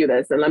like, let me do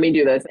this and let me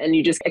do this. And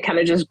it kind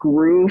of just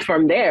grew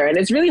from there. And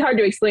it's really hard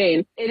to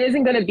explain. It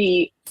isn't going to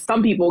be,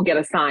 some people get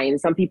a sign.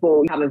 Some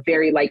people have a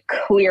very like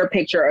clear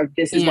picture of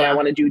this is what I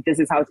want to do. This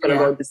is how it's going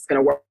to go. This is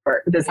going to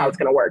work. This is how it's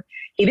going to work.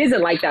 It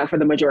isn't like that for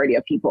the majority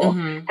of people.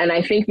 And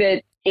I think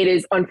that it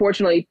is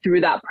unfortunately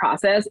through that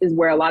process is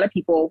where a lot of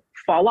people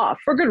fall off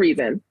for good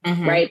reason,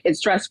 right? It's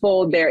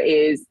stressful.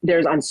 There's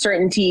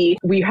uncertainty.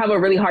 We have a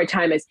really hard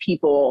time as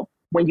people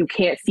when you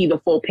can't see the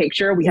full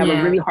picture. We have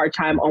a really hard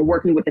time on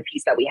working with the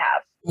piece that we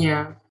have.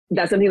 Yeah.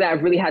 That's something that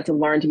I've really had to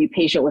learn to be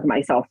patient with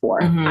myself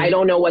for. I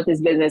don't know what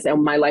this business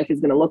and my life is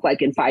going to look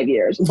like in 5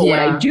 years. But what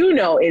I do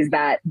know is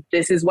that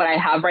this is what I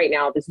have right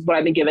now. This is what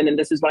I've been given. And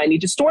this is what I need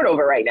to store it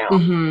over right now.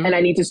 And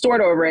I need to store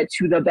it over it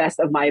to the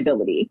best of my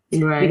ability.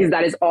 Because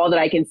that is all that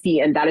I can see.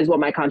 And that is what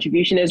my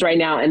contribution is right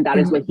now. And that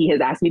is what he has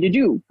asked me to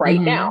do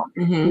right now.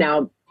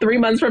 Now, 3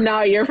 months from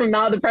now, a year from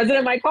now, the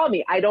president might call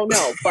me. I don't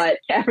know. But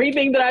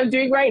everything that I'm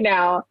doing right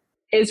now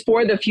is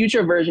for the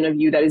future version of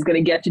you that is going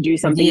to get to do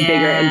something bigger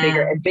and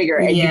bigger and bigger.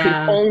 And you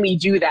can only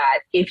do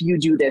that if you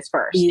do this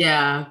first.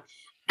 Yeah.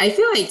 I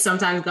feel like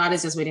sometimes God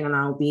is just waiting on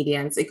our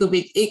obedience. It could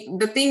be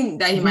the thing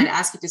that he might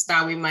ask you to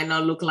start with might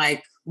not look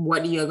like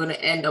what you're going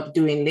to end up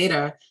doing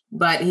later,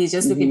 but he's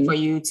just looking for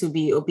you to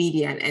be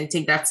obedient and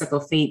take that step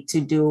of faith to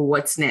do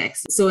what's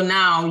next. So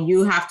now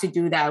you have to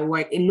do that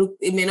work.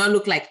 It may not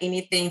look like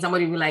anything.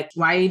 Somebody will be like,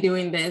 why are you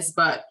doing this?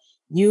 But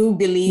you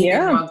believe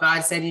in what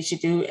God said you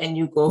should do and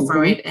you go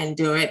for it and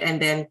do it.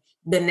 And then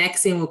the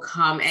next thing will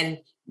come and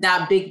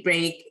that big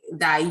break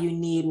that you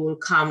need will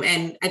come.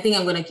 And I think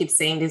I'm going to keep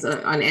saying this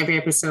on every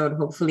episode,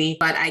 hopefully.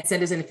 But I said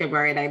this in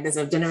February, like there's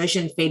a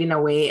generation fading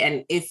away.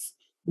 And if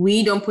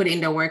we don't put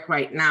in the work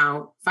right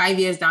now, 5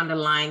 years down the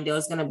line,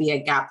 there's going to be a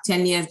gap.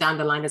 10 years down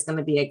the line, there's going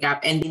to be a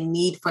gap. And the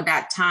need for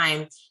that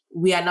time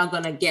we are not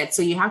going to get.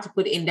 So you have to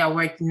put in that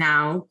work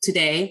now,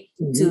 today,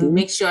 to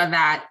make sure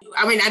that,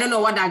 I mean, I don't know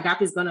what that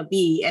gap is going to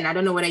be. And I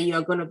don't know whether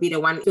you're going to be the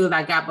one to fill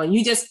that gap, but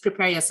you just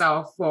prepare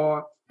yourself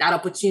for that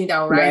opportunity that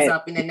will rise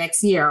up in the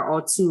next year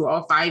or 2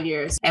 or 5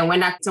 years. And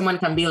when someone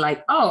can be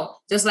like, oh,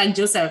 just like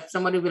Joseph,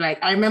 somebody will be like,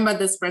 I remember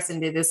this person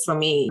did this for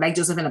me, like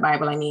Joseph in the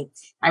Bible, I mean.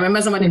 I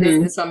remember somebody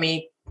did this for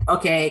me.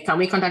 Okay, can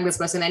we contact this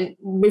person? And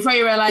before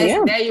you realize,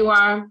 there you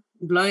are,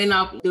 blowing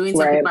up, doing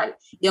something. But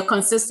your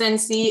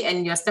consistency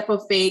and your step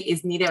of faith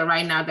is needed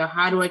right now. The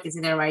hard work is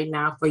needed right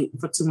now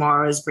for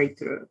tomorrow's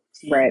breakthrough.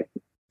 Right.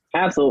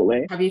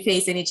 Absolutely. Have you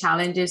faced any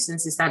challenges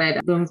since you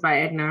started Blooms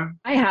by Edna?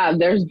 I have.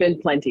 There's been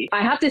plenty.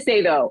 I have to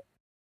say, though,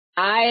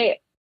 I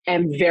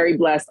am very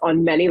blessed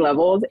on many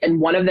levels. And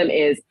one of them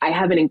is I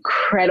have an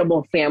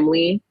incredible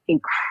family,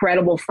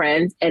 incredible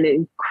friends, and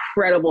an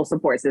incredible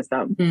support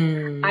system.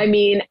 I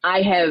mean,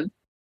 I have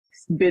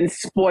been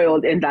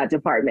spoiled in that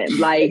department.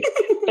 Like,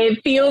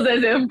 it feels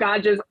as if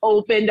God just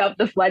opened up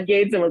the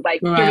floodgates and was like,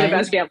 give her the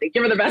best family,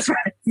 give her the best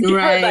friends.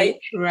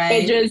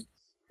 It just,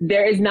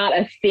 there is not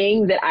a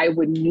thing that I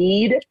would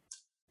need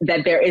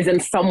that there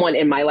isn't someone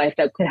in my life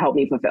that could help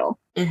me fulfill.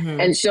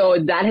 And so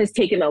that has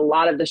taken a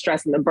lot of the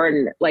stress and the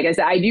burden. Like I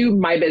said, I do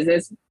my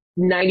business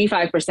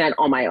 95%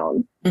 on my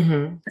own.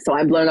 So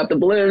I'm blowing up the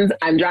balloons,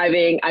 I'm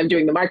driving, I'm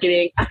doing the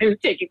marketing, I'm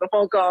taking the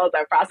phone calls,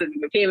 I'm processing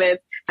the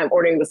payments, I'm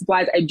ordering the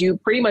supplies. I do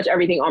pretty much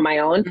everything on my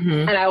own.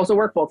 And I also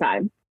work full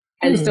time.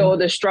 And so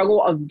the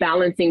struggle of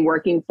balancing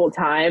working full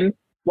time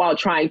while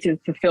trying to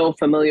fulfill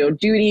familial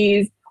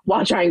duties,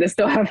 while trying to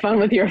still have fun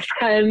with your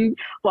friends,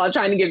 while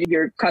trying to give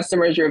your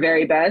customers your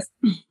very best,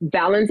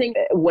 balancing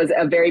was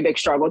a very big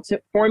struggle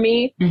for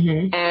me.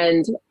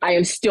 And I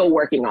am still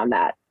working on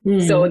that.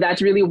 So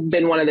that's really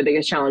been one of the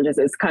biggest challenges,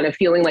 is kind of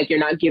feeling like you're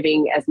not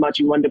giving as much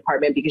in one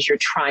department because you're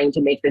trying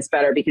to make this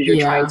better, because you're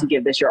trying to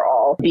give this your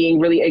all, being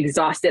really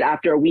exhausted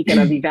after a weekend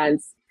of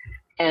events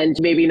and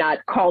maybe not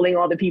calling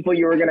all the people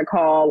you were going to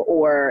call,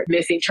 or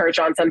missing church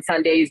on some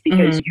Sundays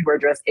because you were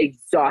just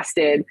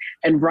exhausted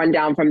and run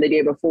down from the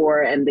day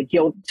before, and the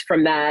guilt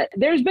from that.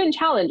 There's been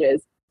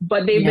challenges,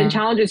 but they've been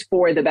challenges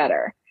for the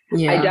better.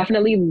 I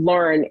definitely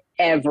learn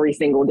every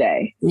single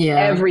day.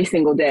 Every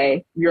single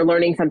day, you're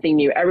learning something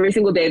new. Every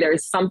single day,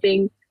 there's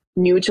something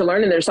new to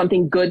learn, and there's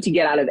something good to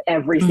get out of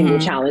every single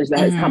challenge that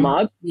has come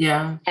up.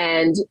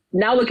 And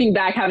now looking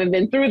back, having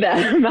been through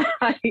them,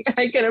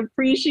 I can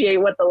appreciate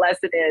what the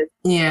lesson is.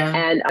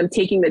 And I'm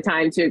taking the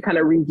time to kind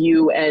of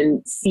review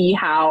and see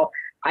how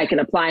I can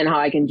apply and how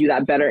I can do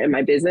that better in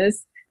my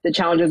business. The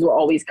challenges will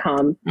always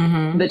come.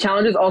 The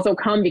challenges also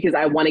come because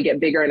I want to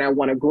get bigger and I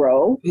want to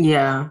grow.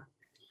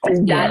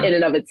 And that in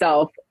and of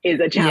itself is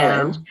a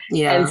challenge.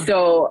 And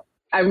so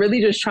I'm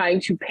really just trying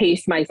to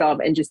pace myself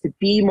and just to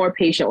be more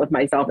patient with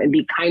myself and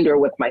be kinder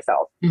with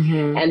myself.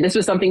 And this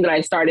was something that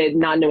I started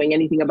not knowing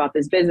anything about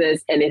this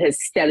business, and it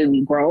has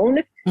steadily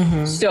grown.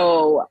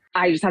 So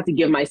I just have to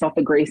give myself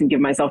the grace and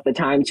give myself the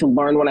time to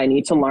learn what I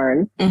need to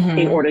learn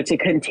in order to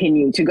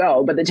continue to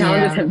go. But the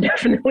challenges have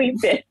definitely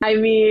been, I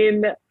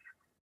mean,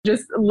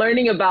 just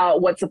learning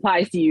about what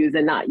supplies to use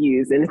and not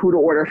use, and who to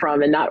order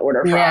from and not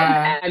order from.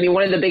 I mean,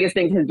 one of the biggest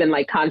things has been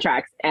like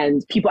contracts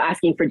and people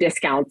asking for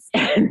discounts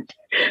and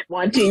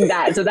wanting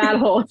that. So that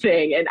whole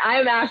thing. And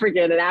I'm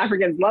African, and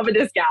Africans love a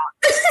discount.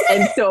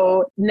 And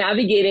so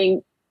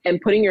navigating and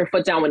putting your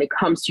foot down when it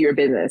comes to your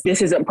business,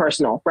 this isn't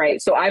personal,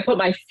 right? So I put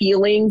my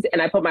feelings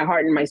and I put my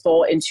heart and my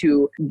soul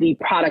into the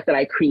product that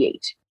I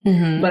create.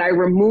 But I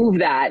remove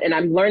that, and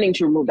I'm learning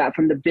to remove that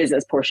from the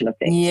business portion of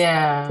things.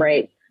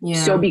 Right.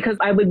 So because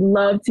I would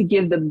love to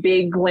give the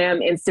big glam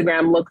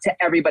Instagram look to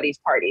everybody's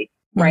party,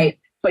 right?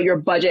 But your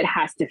budget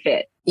has to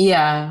fit.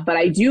 But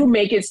I do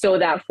make it so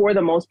that for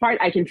the most part,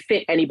 I can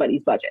fit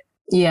anybody's budget.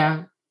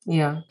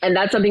 And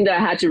that's something that I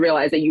had to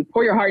realize, that you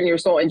pour your heart and your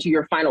soul into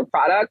your final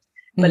product,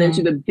 but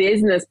into the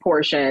business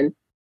portion,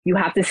 you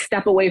have to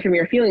step away from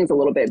your feelings a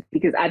little bit,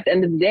 because at the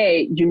end of the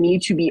day, you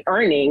need to be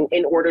earning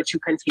in order to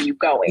continue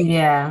going.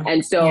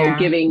 And so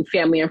giving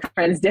family and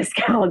friends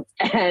discounts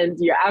and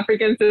your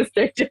African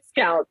sister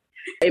discounts,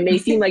 it may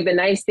seem like the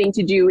nice thing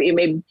to do. It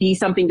may be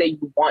something that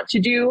you want to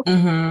do,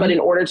 but in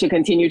order to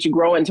continue to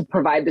grow and to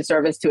provide the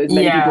service to as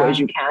many people as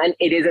you can,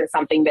 it isn't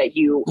something that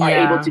you are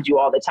able to do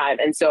all the time.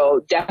 And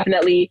so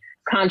definitely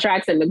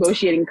contracts and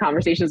negotiating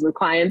conversations with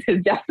clients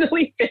has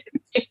definitely been,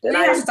 and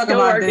I'm still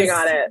working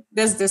on it.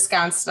 This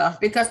discount stuff,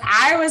 because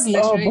I was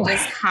literally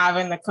just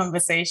having a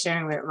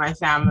conversation with my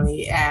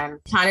family and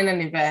planning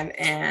an event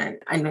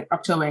in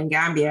October in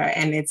Gambia.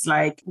 And it's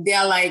like,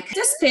 they're like,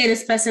 just pay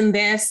this person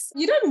this.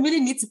 You don't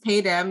really need to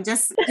pay them.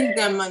 Just give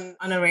them an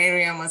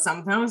honorarium or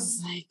something. I was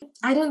like,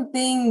 I don't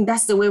think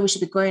that's the way we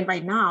should be going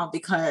right now,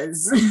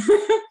 because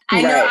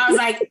I know I was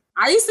like,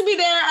 I used to be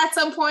there at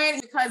some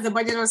point because the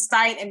budget was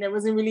tight and there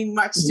wasn't really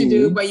much to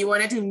do, but you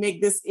wanted to make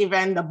this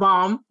event the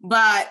bomb.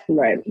 But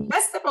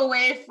let's step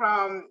away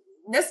from,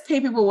 let's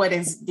pay people what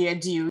is their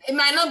due. It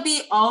might not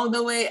be all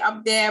the way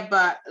up there,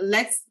 but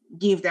let's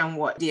give them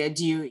what they're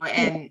due.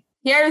 And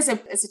here is a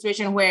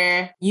situation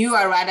where you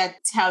are rather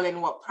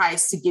telling what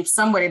price to give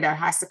somebody that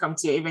has to come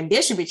to you. Even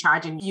they should be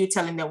charging you,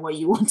 telling them what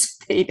you want to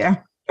pay them.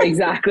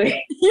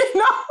 Exactly. You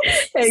know?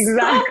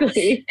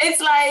 Exactly. So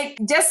it's like,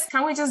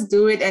 can we just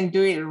do it and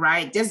do it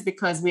right? Just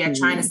because we are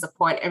trying to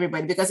support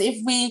everybody. Because if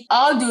we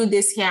all do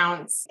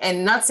discounts,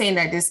 and not saying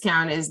that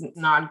discount is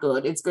not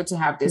good, it's good to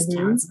have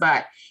discounts,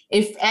 but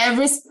if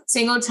every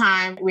single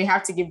time we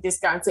have to give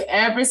discount to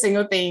every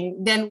single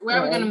thing, then where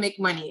are we going to make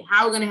money?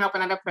 How are we going to help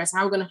another person?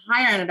 How are we going to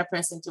hire another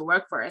person to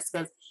work for us?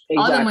 Because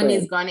all the money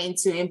is gone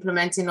into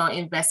implementing or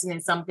investing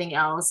in something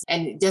else.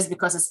 And just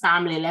because it's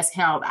family, let's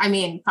help. I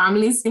mean,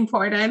 family is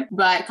important,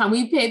 but can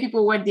we pay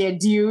people what they're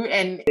due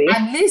and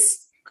at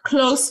least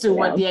close to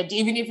what they're due,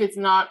 even if it's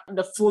not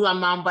the full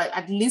amount, but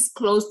at least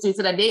close to it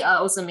so that they are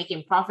also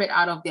making profit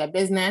out of their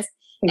business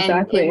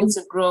and able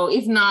to grow.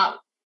 If not,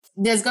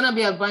 there's going to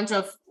be a bunch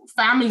of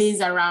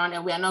families around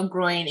and we are not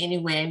growing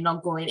anywhere,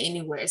 not going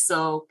anywhere.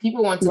 So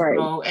people want to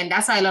grow. And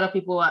that's why a lot of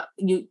people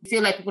you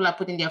feel like people are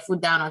putting their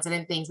foot down on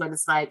certain things, but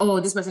it's like, oh,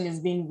 this person is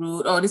being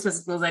rude. Oh, this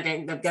person feels like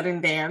they're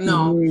getting there.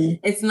 No,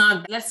 it's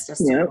not. Let's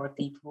just support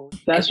people.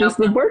 That's just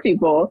support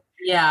people.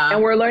 Yeah. And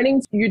you're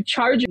learning to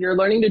charge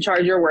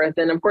your worth.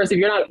 And of course, if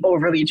you're not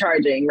overly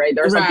charging, right,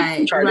 there are some people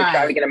who charge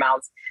extravagant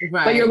amounts,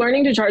 but you're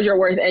learning to charge your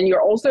worth. And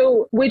you're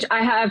also, which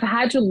I have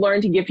had to learn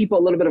to give people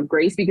a little bit of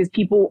grace because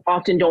people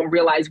often don't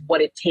realize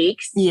what it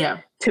takes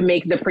to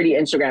make the pretty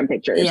Instagram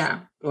pictures. Yeah.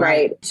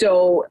 Right.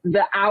 So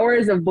the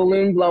hours of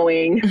balloon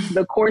blowing,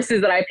 the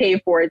courses that I pay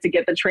for to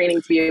get the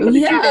training to be able to do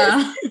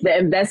this, the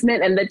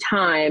investment and the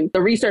time,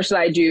 the research that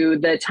I do,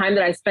 the time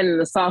that I spend in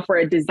the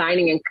software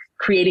designing and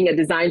creating a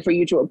design for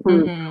you to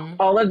approve,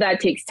 all of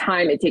that takes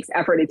time. It takes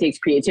effort. It takes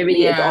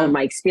creativity. It's all of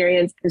my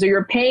experience. And so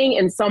you're paying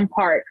in some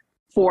part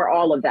for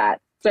all of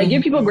that. So I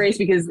give people grace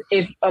because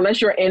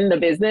unless you're in the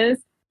business,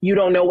 you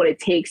don't know what it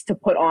takes to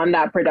put on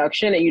that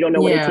production and you don't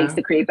know what it takes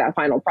to create that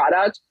final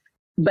product.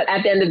 But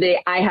at the end of the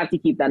day, I have to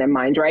keep that in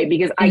mind, right?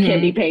 Because I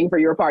can't be paying for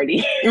your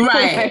party.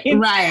 Right.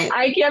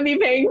 I can't be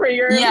paying for for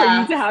you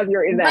to have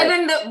your event. But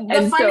then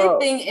the funny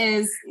thing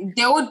is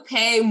they would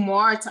pay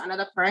more to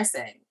another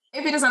person.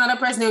 If it is another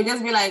person, they would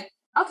just be like,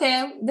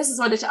 okay, this is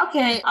what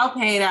okay, I'll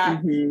pay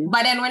that.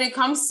 But then when it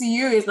comes to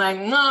you, it's like,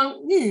 no,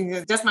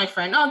 it's just my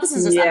friend. Oh, this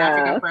is just an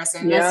African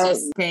person. Let's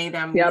just pay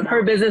them. Yeah,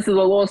 her business is a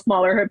little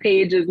smaller. Her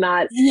page is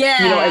not,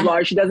 as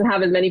large. She doesn't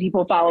have as many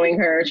people following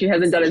her. She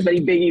hasn't done as many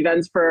big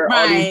events for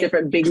all these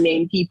different big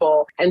name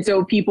people. And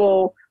so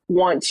people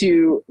want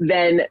to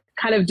then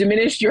kind of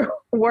diminish your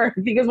worth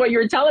because what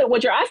you're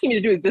asking me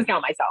to do is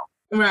discount myself.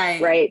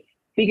 Right.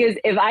 Because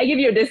if I give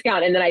you a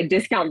discount and then I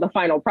discount the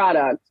final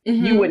product,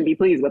 you wouldn't be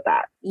pleased with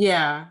that.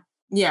 Yeah,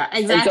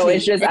 exactly. And so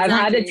it's just, I've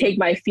had to take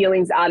my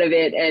feelings out of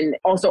it and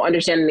also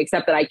understand and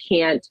accept that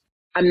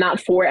I'm not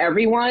for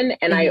everyone.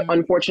 And I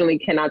unfortunately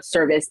cannot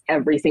service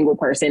every single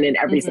person in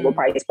every single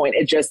price point.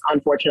 It just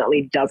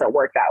unfortunately doesn't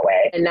work that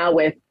way. And now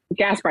with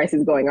gas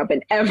prices going up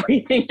and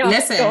everything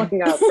else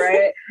going up,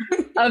 right?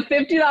 A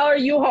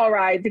 $50 U-Haul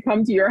ride to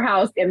come to your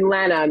house in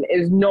Lanham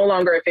is no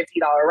longer a $50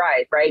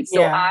 ride, right?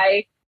 So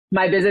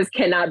my business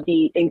cannot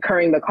be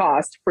incurring the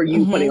cost for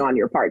you putting on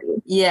your party.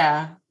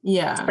 Yeah.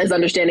 As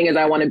understanding as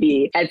I want to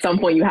be, at some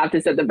point you have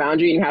to set the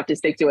boundary and you have to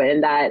stick to it.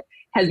 And that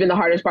has been the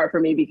hardest part for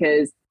me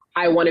because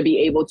I want to be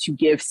able to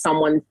give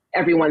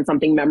everyone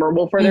something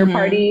memorable for their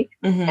party,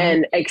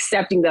 and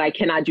accepting that I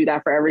cannot do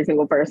that for every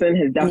single person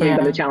has definitely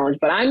been a challenge,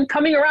 but I'm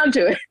coming around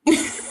to it.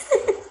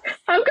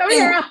 I'm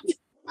coming around.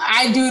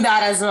 I do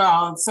that as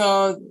well.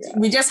 So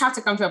we just have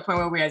to come to a point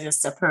where we are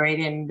just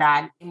separating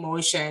that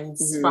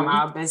emotions from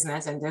our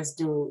business and just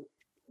do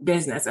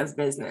business as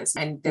business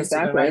and just do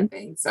the right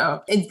thing.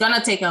 So it's going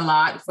to take a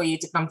lot for you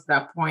to come to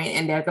that point.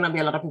 And there are going to be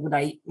a lot of people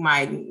that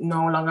might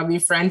no longer be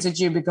friends with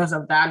you because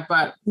of that.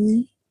 But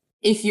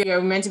if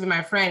you're meant to be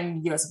my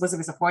friend, you're supposed to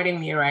be supporting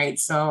me, right?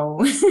 So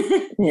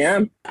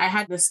I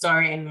had this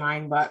story in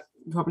mind, but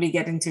probably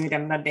get into it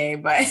another day.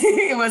 But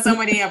it was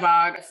somebody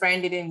about a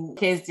friend didn't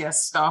case their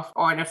stuff,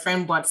 or the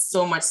friend bought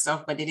so much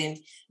stuff but didn't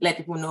let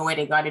people know where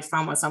they got it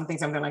from or something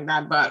like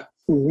that. But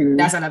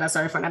that's another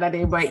story for another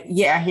day. But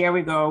here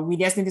we go. We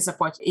just need to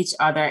support each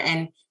other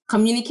and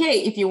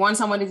communicate. If you want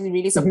somebody to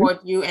really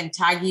support you and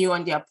tag you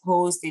on their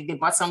post, if they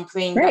bought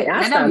something,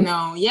 let them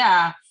know.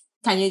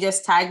 Can you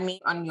just tag me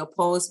on your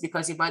post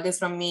because you bought this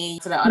from me,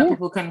 so that other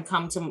people can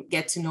come to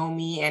get to know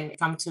me and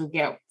come to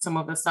get some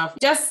of the stuff.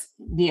 Just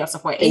be your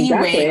support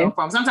anyway.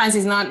 Sometimes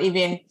it's not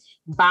even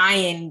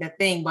buying the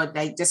thing, but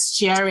like just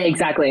sharing,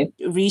 resharing,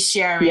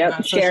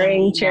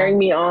 sharing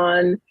me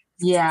on.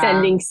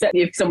 Sending,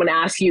 if someone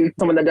asks you,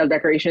 someone that does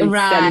decorations,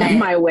 send them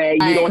my way.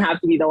 You don't have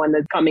to be the one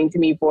that's coming to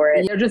me for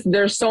it.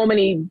 There's so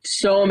many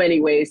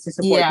ways to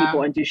support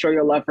people and to show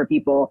your love for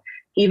people.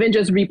 Even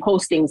just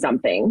reposting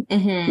something,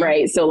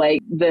 right? So like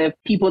the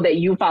people that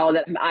you follow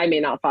that I may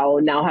not follow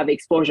now have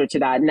exposure to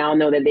that. Now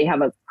know that they have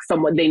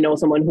someone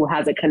who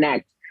has a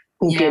connect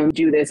who can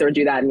do this or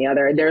do that and the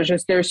other.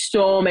 There's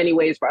so many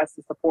ways for us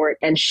to support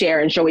and share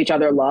and show each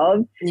other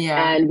love.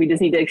 And we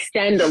just need to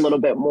extend a little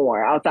bit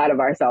more outside of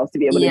ourselves to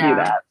be able to do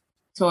that.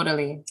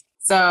 Totally.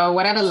 So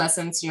what are the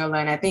lessons you're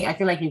learning? I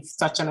feel like you've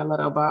touched on a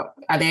little, but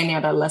are there any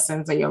other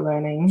lessons that you're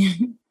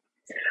learning?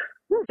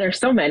 There's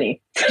so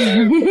many.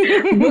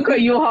 Book a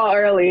U-Haul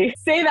early.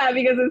 Say that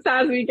because this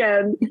past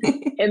weekend,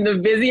 in the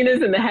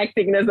busyness and the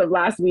hecticness of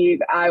last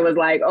week, I was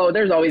like, oh,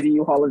 there's always a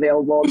U-Haul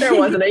available. There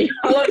wasn't a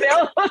U-Haul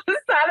available on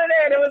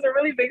Saturday, and it was a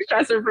really big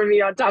stressor for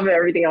me on top of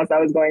everything else that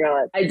was going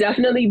on. I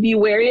definitely be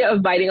wary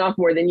of biting off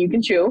more than you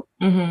can chew.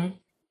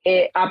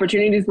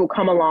 Opportunities will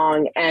come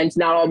along, and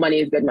not all money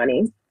is good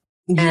money.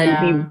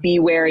 And be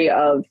wary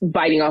of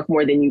biting off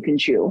more than you can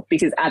chew,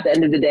 because at the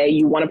end of the day,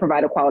 you want to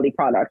provide a quality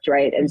product,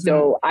 right? And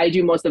so I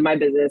do most of my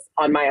business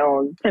on my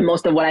own, and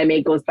most of what I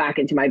make goes back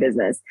into my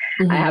business.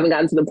 I haven't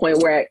gotten to the point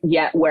where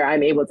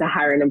I'm able to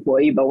hire an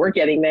employee, but we're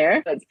getting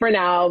there. But for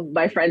now,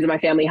 my friends and my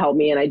family help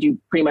me, and I do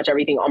pretty much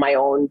everything on my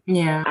own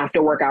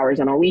after work hours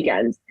and on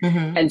weekends.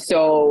 And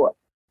so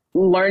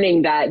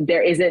learning that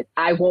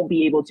I won't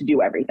be able to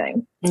do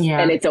everything,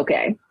 and it's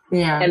okay.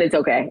 And it's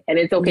okay. And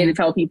it's okay to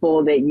tell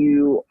people that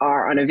you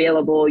are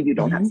unavailable, you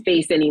don't have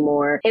space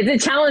anymore. It's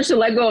a challenge to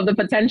let go of the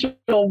potential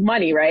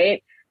money,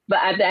 right? But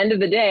at the end of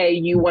the day,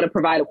 you want to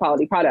provide a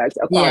quality product,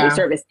 a quality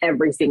service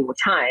every single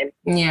time.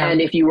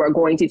 And if you are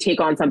going to take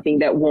on something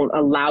that won't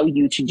allow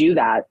you to do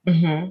that,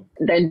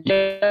 then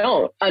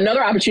don't.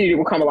 Another opportunity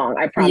will come along,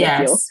 I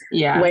promise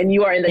you. When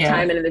you are in the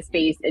time and in the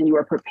space and you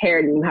are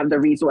prepared and you have the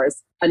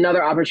resource,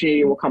 another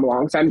opportunity will come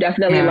along. So I'm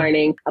definitely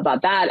learning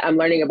about that. I'm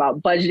learning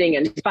about budgeting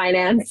and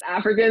finance.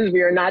 Africans,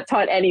 we are not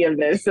taught any of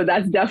this. So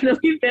that's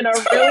definitely been a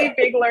really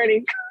big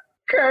learning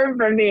curve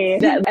for me,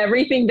 that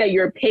everything that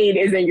you're paid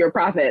isn't your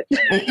profit.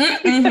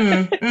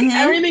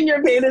 Everything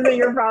you're paid isn't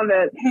your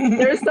profit.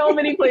 There's so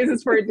many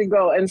places for it to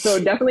go. And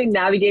so definitely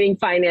navigating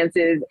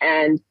finances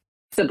and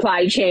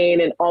supply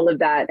chain and all of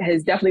that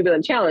has definitely been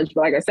a challenge.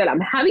 But like I said, I'm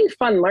having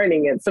fun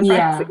learning it.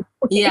 Surprisingly.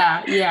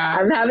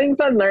 I'm having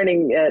fun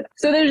learning it.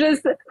 So there's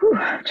just,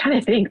 I'm trying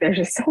to think, there's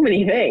just so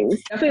many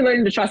things. Definitely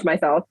learning to trust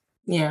myself.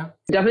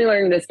 Definitely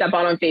learning to step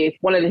out on faith.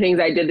 One of the things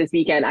I did this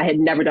weekend, I had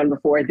never done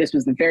before. This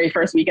was the very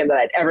first weekend that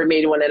I'd ever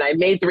made one, and I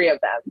made 3 of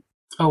them.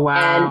 Oh,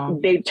 wow.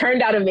 And they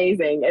turned out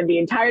amazing. And the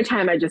entire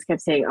time I just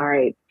kept saying, all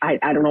right, I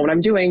don't know what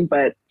I'm doing,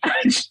 but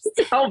just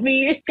help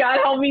me. God,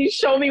 help me.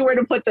 Show me where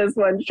to put this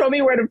one. Show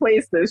me where to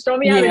place this. Show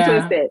me how to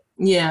twist it.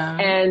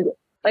 And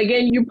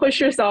again, you push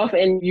yourself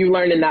and you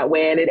learn in that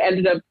way. And it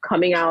ended up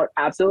coming out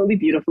absolutely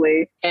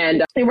beautifully.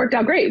 And it worked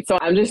out great. So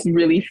I'm just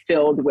really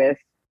filled with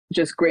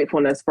just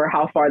gratefulness for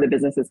how far the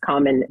business has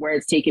come and where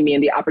it's taken me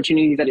and the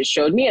opportunities that it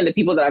showed me and the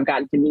people that I've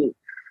gotten to meet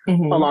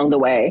along the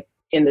way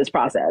in this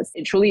process.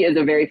 It truly is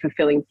a very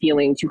fulfilling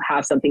feeling to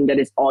have something that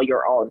is all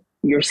your own.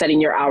 You're setting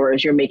your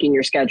hours, you're making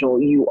your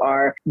schedule, you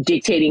are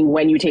dictating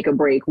when you take a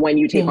break, when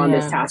you take on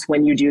this task,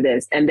 when you do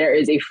this. And there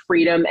is a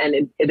freedom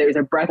and there's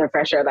a breath of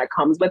fresh air that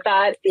comes with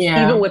that.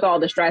 Even with all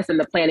the stress and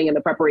the planning and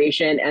the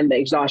preparation and the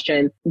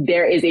exhaustion,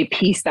 there is a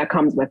peace that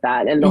comes with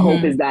that. And the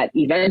hope is that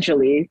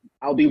eventually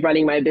I'll be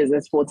running my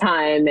business full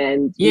time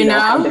and, you know,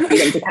 have the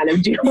freedom to kind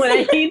of do what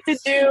I need to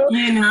do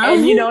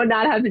and,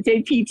 not have to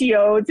take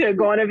PTO to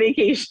go on a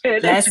vacation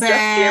and just be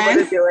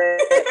able to do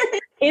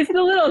it. It's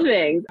the little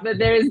things, but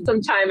there's some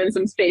time and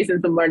some space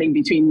and some learning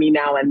between me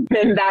now and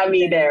that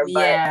me there.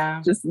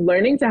 But just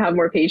learning to have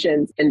more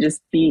patience and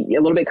just be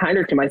a little bit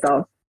kinder to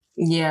myself.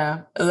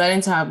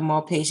 Learning to have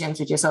more patience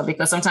with yourself,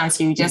 because sometimes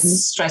you just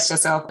stress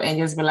yourself and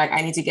just be like,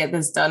 I need to get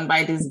this done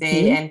by this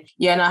day, and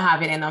you're not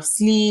having enough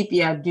sleep,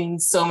 you're doing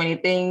so many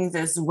things,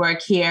 there's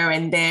work here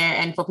and there.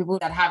 And for people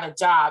that have a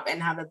job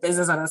and have a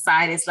business on the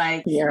side, it's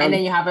like, and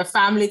then you have a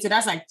family too,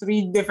 that's like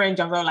 3 different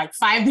jobs or like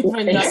 5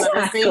 different jobs at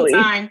the same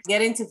time.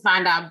 Getting to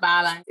find that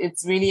balance,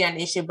 it's really an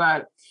issue,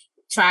 but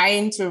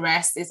trying to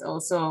rest is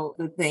also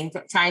a good thing.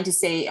 Trying to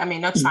say,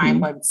 not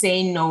trying, but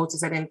saying no to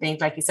certain things.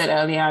 Like you said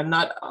earlier,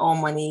 not all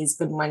money is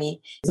good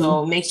money.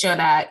 So make sure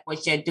that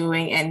what you're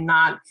doing and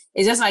not,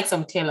 it's just like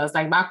some tailors,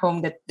 like back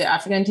home, the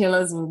African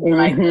tailors will be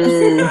like,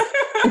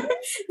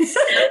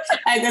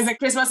 like there's a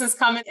Christmas is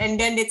coming and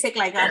then they take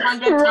like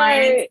 100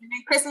 clients. And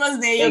then Christmas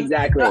Day,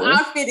 your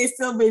outfit is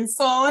still being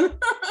sewn.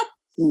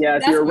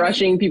 Yes, you're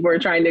rushing. People are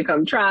trying to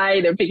come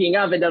try. They're picking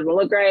up. It doesn't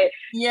look right.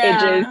 It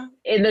just,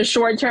 in the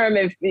short term,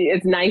 if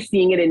it's nice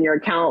seeing it in your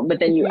account, but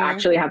then you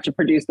actually have to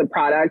produce the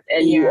product.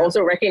 And you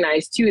also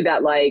recognize too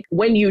that like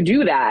when you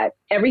do that,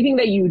 everything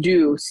that you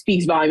do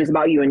speaks volumes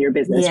about you and your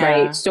business,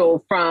 right?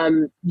 So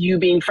from you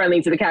being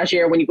friendly to the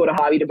cashier when you go to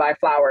Hobby to buy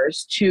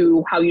flowers,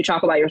 to how you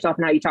talk about yourself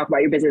and how you talk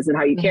about your business and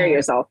how you carry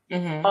yourself,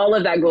 all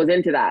of that goes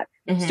into that.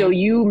 So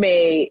you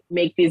may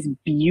make this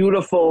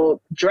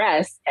beautiful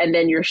dress and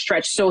then you're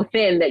stretched so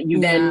thin that you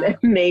then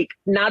make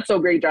not so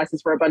great dresses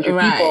for a bunch of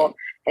people,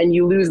 and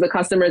you lose the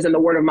customers and the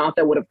word of mouth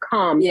that would have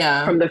come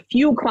from the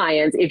few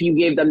clients if you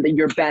gave them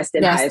your best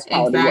and highest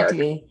quality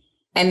work.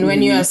 And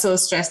when you are so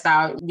stressed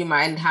out, you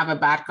might have a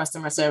bad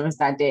customer service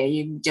that day.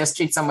 You just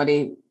treat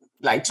somebody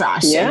like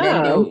trash and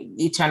then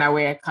you turn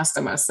away a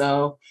customer.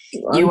 So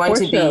you want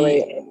to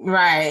be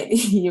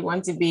you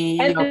want to be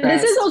and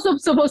this is also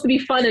supposed to be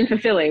fun and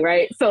fulfilling,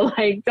 right? So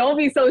like don't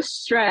be so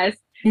stressed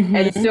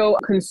and so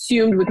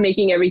consumed with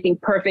making everything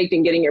perfect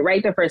and getting it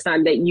right the first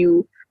time that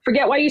you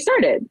forget why you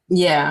started.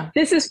 Yeah.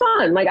 This is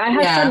fun. Like I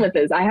have fun with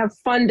this. I have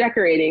fun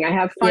decorating. I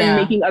have fun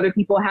making other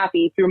people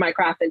happy through my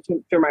craft and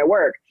through my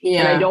work.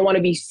 And I don't want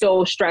to be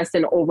so stressed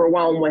and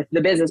overwhelmed with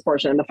the business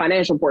portion, the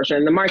financial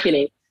portion, the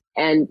marketing,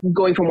 and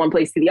going from one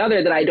place to the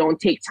other that I don't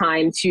take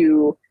time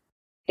to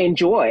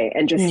enjoy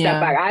and just step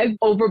back. I've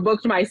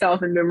overbooked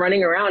myself and been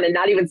running around and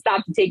not even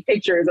stopped to take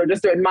pictures or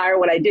just to admire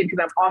what I did because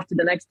I'm off to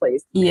the next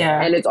place.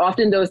 Yeah. And it's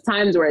often those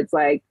times where it's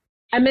like,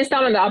 I missed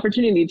out on the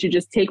opportunity to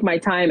just take my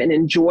time and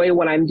enjoy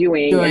what I'm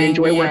doing and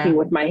enjoy working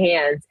with my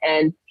hands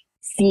and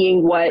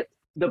seeing what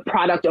the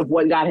product of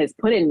what God has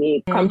put in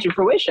me come to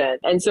fruition.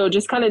 And so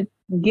just kind of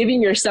giving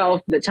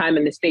yourself the time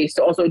and the space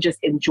to also just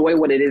enjoy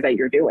what it is that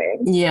you're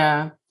doing.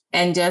 Yeah.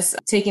 And just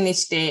taking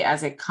each day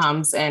as it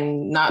comes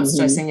and not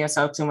stressing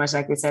yourself too much,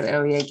 like we said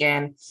earlier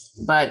again,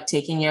 but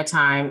taking your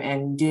time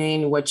and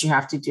doing what you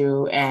have to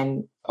do.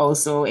 And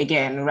also,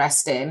 again,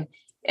 resting.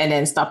 And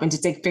then stopping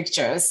to take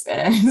pictures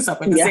and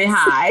stopping to say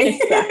hi.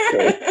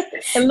 Exactly.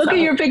 And look at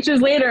your pictures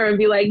later and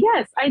be like,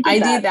 yes, I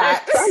did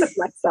that. I'm proud of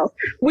myself.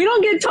 We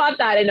don't get taught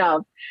that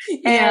enough.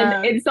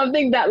 And it's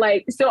something that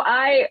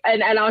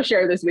and I'll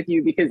share this with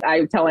you because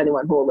I tell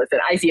anyone who will listen,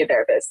 I see a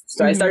therapist.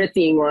 So I started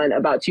seeing one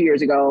about 2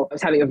 years ago. I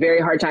was having a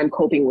very hard time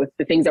coping with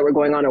the things that were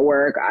going on at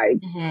work. I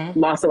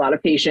lost a lot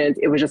of patience.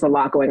 It was just a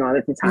lot going on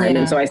at the time.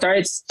 And so I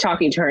started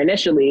talking to her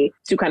initially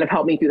to kind of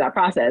help me through that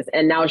process.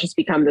 And now it's just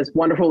become this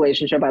wonderful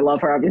relationship. I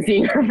love her. I've been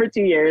seeing her for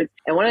 2 years.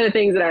 And one of the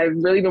things that I've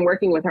really been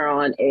working with her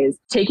on is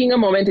taking a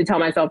moment to tell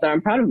myself that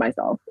I'm proud of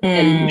myself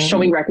and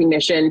showing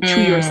recognition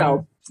to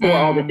yourself for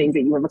all the things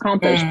that you have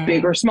accomplished,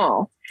 big or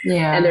small.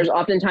 Yeah. And there's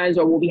often times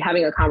where we'll be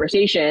having a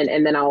conversation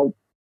and then I'll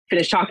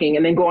finish talking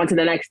and then go on to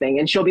the next thing.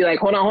 And she'll be like,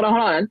 hold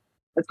on.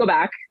 Let's go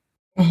back.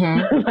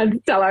 Let's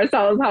tell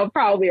ourselves how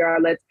proud we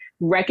are. Let's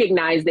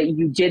recognize that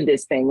you did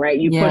this thing, right?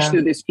 You pushed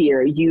through this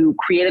fear. You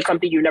created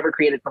something you never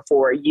created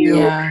before.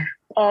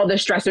 All the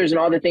stressors and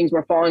all the things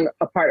were falling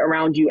apart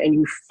around you and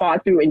you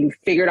fought through and you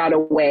figured out a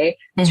way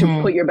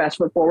to put your best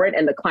foot forward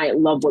and the client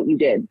loved what you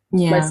did.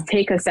 Let's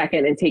take a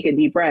second and take a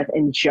deep breath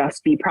and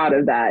just be proud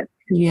of that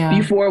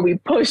before we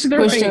push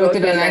through and go to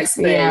the next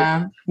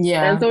thing.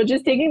 And so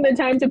just taking the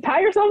time to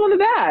pat yourself on the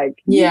back.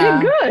 You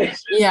did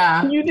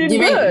good. You did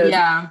good.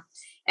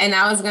 And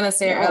I was going to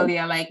say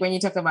earlier, like when you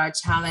talk about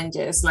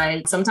challenges,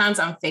 like sometimes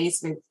I'm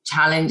faced with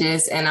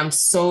challenges and I'm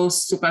so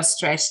super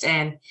stretched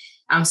and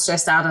I'm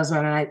stressed out as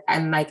well.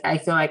 And I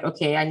feel like,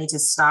 okay, I need to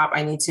stop.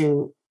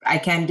 I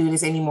can't do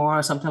this anymore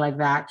or something like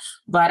that.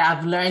 But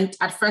I've learned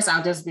at first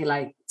I'll just be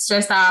like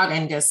stressed out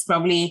and just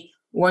probably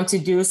want to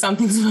do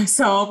something to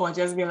myself or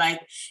just be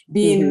like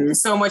being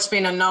so much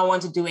pain and not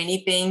want to do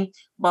anything.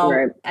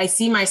 But I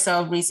see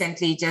myself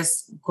recently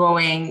just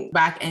going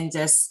back and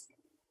just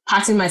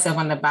patting myself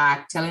on the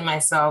back, telling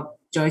myself,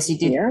 Joyce, you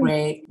did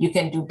great. You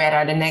can do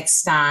better the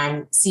next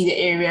time. See the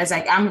areas.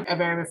 Like I'm a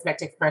very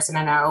reflective person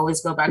and I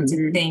always go back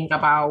to think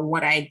about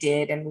what I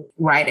did and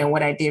right and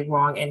what I did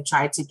wrong and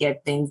try to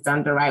get things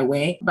done the right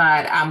way.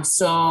 But I'm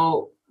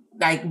so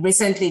like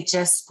recently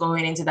just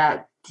going into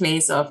that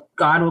place of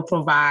God will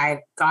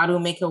provide, God will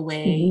make a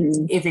way.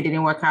 If it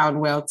didn't work out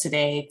well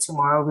today,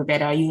 tomorrow will be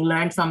better. You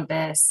learn from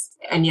this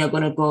and you're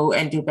going to go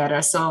and do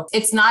better. So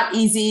it's not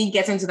easy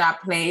getting to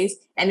that place.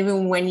 And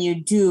even when you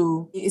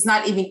do, it's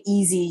not even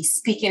easy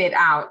speaking it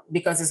out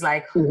because it's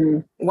like,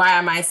 why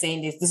am I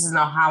saying this? This is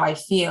not how I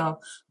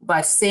feel.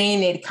 But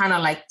saying it kind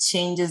of like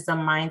changes the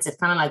mindset,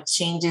 kind of like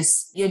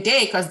changes your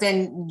day because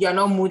then you're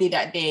not moody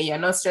that day. You're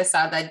not stressed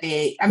out that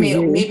day. I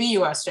mean, maybe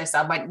you are stressed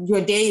out, but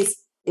your day is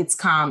it's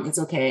calm. It's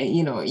okay.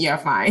 You're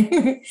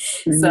fine.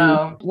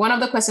 So one of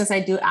the questions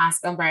I do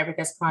ask on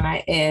Barabica's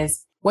Corner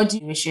is, what do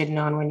you wish you'd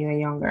known when you were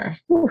younger?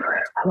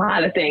 A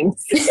lot of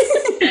things.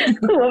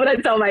 What would I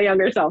tell my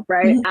younger self,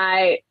 right?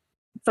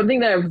 Something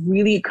that I've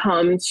really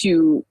come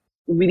to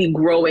really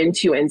grow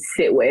into and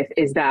sit with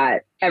is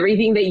that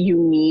everything that you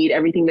need,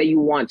 everything that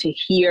you want to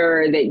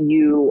hear, that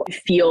you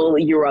feel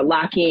you're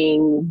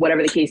lacking,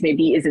 whatever the case may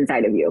be, is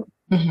inside of you.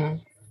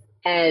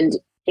 And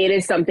it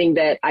is something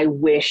that I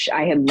wish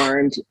I had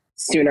learned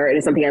sooner. It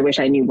is something I wish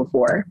I knew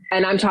before.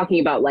 And I'm talking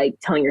about like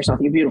telling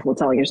yourself you're beautiful,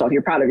 telling yourself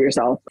you're proud of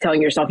yourself,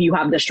 telling yourself you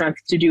have the strength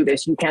to do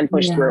this, you can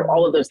push through,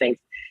 all of those things.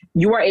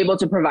 You are able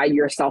to provide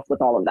yourself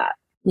with all of that.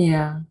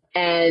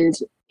 And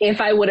if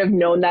I would have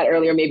known that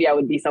earlier, maybe I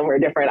would be somewhere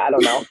different. I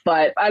don't know,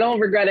 but I don't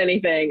regret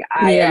anything.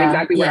 I am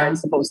exactly where I'm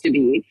supposed to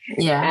be.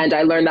 And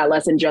I learned that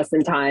lesson just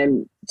in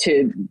time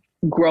to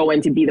grow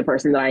and to be the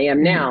person that I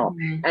am now.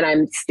 And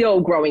I'm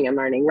still growing and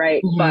learning,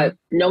 right? But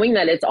knowing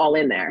that it's all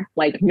in there,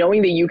 like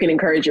knowing that you can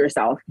encourage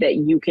yourself, that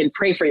you can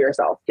pray for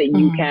yourself, that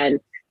you can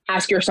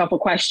ask yourself a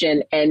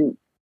question and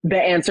the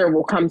answer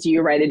will come to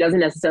you, right? It doesn't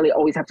necessarily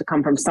always have to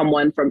come from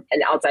someone, from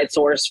an outside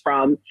source,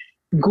 from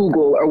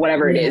Google or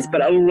whatever it is.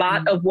 But a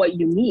lot of what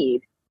you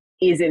need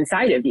is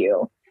inside of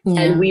you.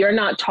 And we are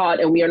not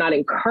taught and we are not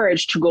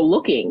encouraged to go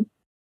looking.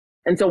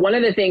 And so one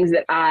of the things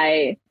that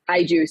I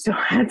do, so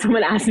I had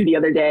someone ask me the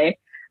other day,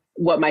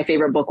 what my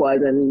favorite book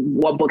was and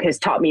what book has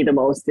taught me the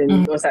most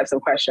and those types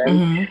of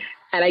questions.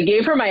 And I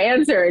gave her my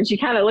answer and she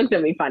kind of looked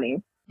at me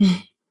funny.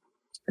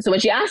 So when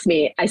she asked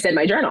me, I said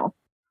my journal.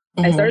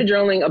 I started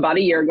journaling about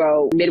a year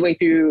ago, midway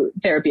through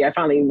therapy. I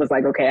finally was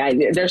like,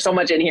 okay, there's so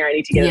much in here. I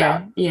need to get it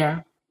out.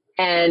 Yeah.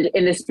 And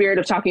in the spirit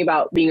of talking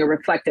about being a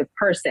reflective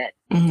person,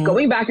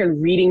 going back and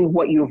reading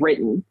what you've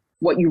written,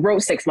 what you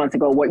wrote 6 months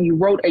ago, what you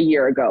wrote a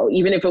year ago,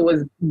 even if it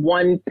was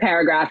one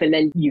paragraph and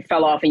then you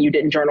fell off and you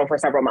didn't journal for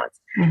several months,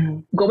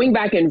 going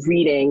back and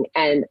reading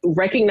and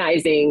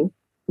recognizing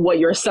what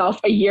yourself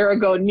a year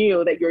ago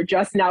knew that you're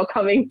just now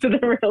coming to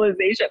the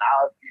realization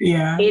of.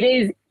 Yeah. It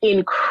is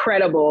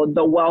incredible,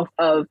 the wealth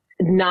of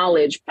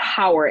knowledge,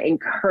 power,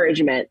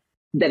 encouragement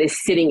that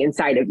is sitting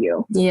inside of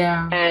you.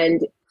 Yeah.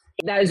 And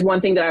that is one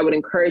thing that I would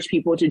encourage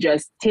people to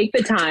just take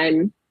the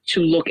time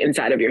to look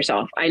inside of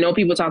yourself. I know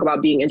people talk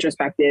about being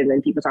introspective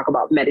and people talk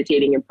about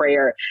meditating and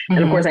prayer.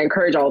 And of course, I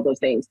encourage all of those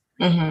things.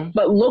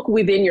 But look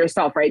within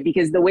yourself, right?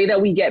 Because the way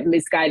that we get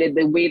misguided,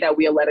 the way that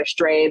we are led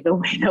astray, the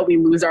way that we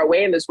lose our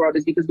way in this world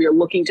is because we are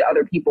looking to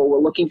other people. We're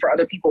looking for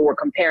other people. We're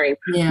comparing.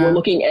 Yeah. We're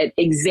looking at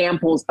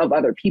examples of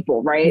other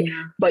people, right?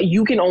 Yeah. But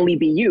you can only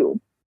be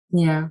you.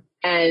 Yeah.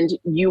 And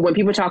when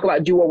people talk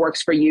about do what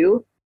works for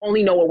you,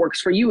 only know what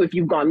works for you if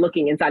you've gone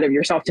looking inside of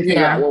yourself to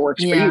figure out what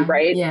works for you,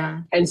 right?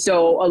 Yeah. And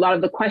so a lot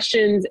of the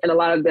questions and a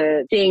lot of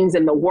the things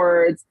and the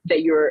words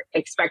that you're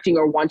expecting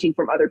or wanting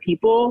from other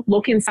people,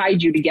 look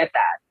inside you to get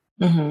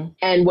that.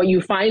 And what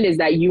you find is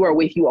that you are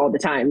with you all the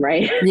time,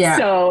 right? Yeah.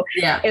 So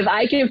if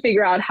I can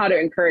figure out how to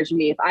encourage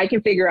me, if I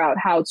can figure out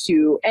how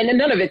to, and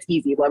none of it's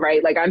easy,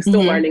 right? Like I'm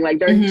still learning. Like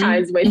there's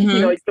times when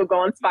you still go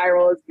on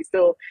spirals, you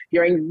still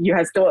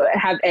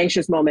have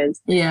anxious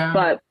moments. Yeah.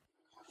 But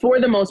for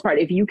the most part,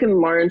 if you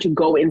can learn to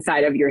go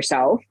inside of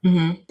yourself,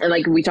 and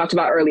like we talked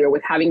about earlier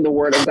with having the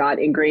word of God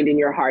ingrained in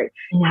your heart,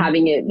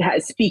 having it,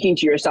 speaking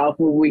to yourself,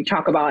 we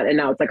talk about, and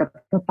now it's like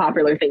a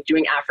popular thing,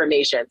 doing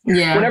affirmations,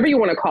 whatever you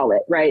want to call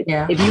it, right?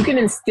 Yeah. If you can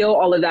instill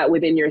all of that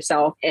within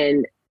yourself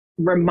and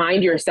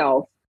remind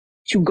yourself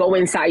to go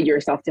inside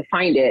yourself to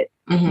find it,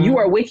 you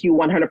are with you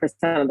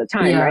 100% of the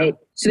time, right?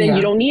 So then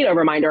you don't need a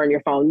reminder on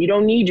your phone. You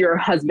don't need your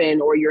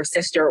husband or your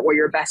sister or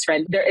your best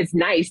friend. It's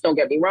nice, don't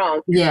get me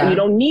wrong. Yeah. You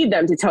don't need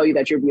them to tell you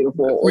that you're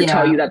beautiful or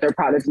tell you that they're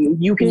proud of you.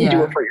 You can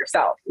do it for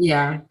yourself.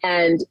 Yeah.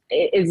 And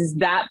it is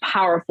that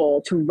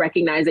powerful to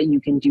recognize that you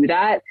can do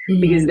that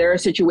because there are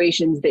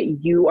situations that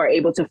you are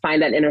able to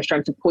find that inner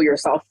strength to pull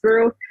yourself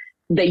through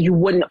that you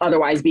wouldn't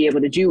otherwise be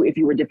able to do if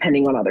you were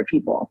depending on other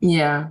people.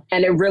 Yeah.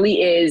 And it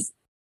really is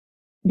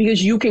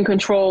because you can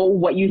control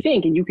what you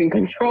think and you can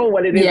control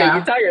what it is that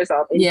you tell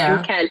yourself. And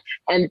you can,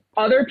 and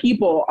other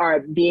people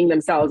are being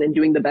themselves and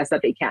doing the best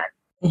that they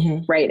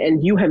can. Right.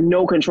 And you have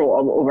no control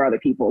over other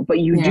people, but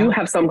you do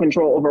have some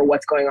control over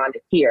what's going on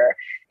here.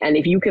 And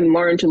if you can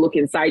learn to look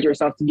inside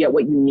yourself to get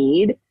what you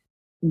need,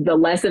 the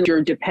less that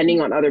you're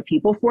depending on other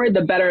people for it,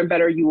 the better and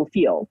better you will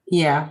feel.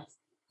 Yeah.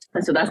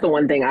 And so that's the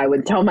one thing I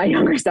would tell my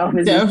younger self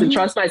is just to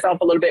trust myself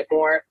a little bit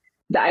more.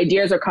 The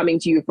ideas are coming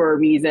to you for a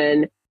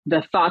reason.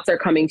 The thoughts are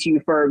coming to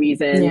you for a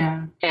reason.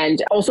 Yeah.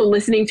 And also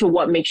listening to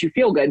what makes you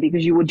feel good,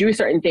 because you will do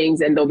certain things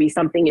and there'll be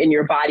something in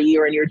your body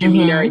or in your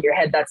demeanor in your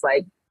head that's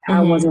like, that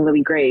wasn't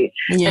really great.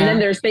 Yeah. And then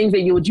there's things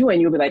that you'll do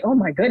and you'll be like, oh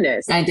my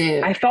goodness,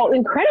 I felt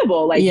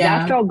incredible. Like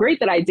that felt great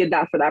that I did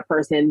that for that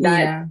person.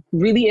 That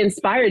really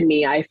inspired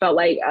me. I felt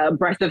like a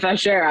breath of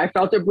fresh air. I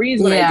felt a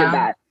breeze when I did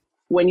that.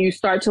 When you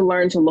start to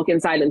learn to look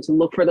inside and to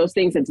look for those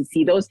things and to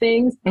see those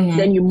things,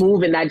 then you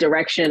move in that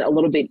direction a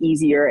little bit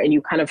easier and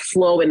you kind of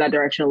flow in that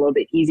direction a little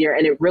bit easier.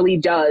 And it really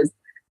does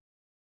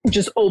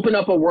just open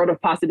up a world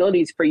of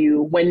possibilities for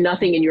you when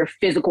nothing in your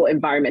physical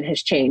environment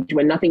has changed,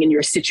 when nothing in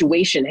your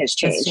situation has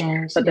changed.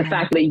 But the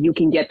fact that you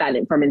can get that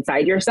from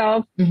inside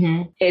yourself,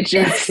 it's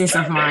just peace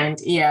of mind.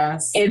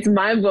 Yes. It's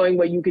mind blowing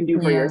what you can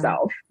do for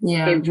yourself.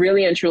 Yeah. It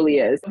really and truly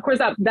is. Of course,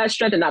 that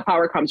strength and that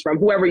power comes from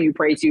whoever you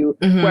pray to,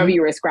 whoever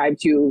you ascribe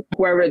to,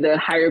 whoever the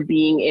higher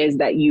being is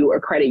that you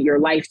accredit your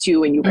life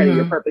to and you credit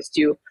your purpose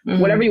to,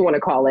 whatever you want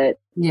to call it.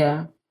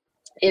 Yeah.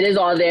 It is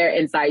all there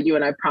inside you.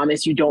 And I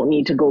promise you don't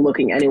need to go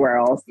looking anywhere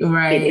else.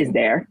 Right. It is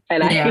there.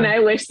 And I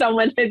wish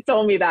someone had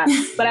told me that,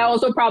 but I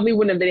also probably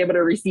wouldn't have been able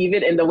to receive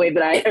it in the way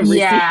that I have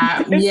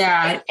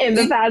received in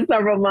the past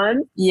several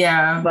months.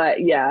 Yeah. But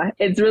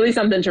it's really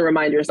something to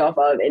remind yourself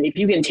of. And if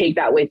you can take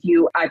that with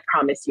you, I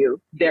promise you,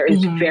 there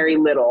is very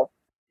little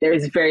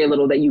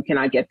that you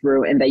cannot get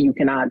through and that you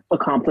cannot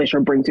accomplish or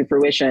bring to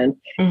fruition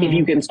if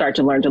you can start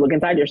to learn to look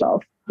inside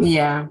yourself.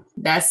 Yeah,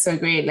 that's so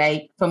great.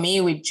 Like for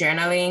me with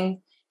journaling,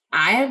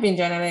 I have been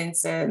journaling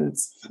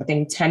since I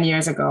think 10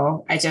 years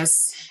ago. I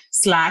just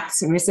slacked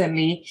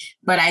recently,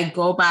 but I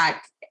go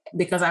back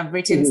because I've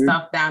written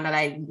stuff down that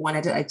I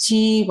wanted to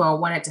achieve or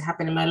wanted to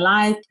happen in my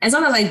life. And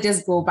sometimes I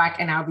just go back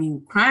and I'll be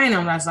crying.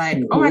 I'm just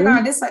like, oh my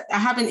God, I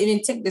haven't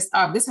even ticked this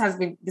up. This has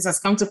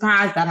come to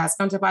pass. That has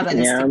come to pass. I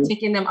just keep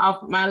ticking them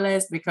off my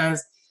list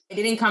because it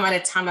didn't come at a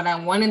time that I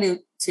wanted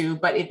it to,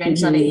 but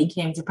eventually it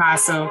came to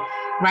pass. So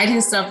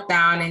writing stuff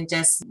down and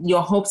just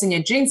your hopes and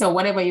your dreams or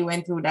whatever you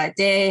went through that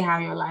day, how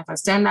your life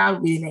has turned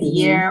out within a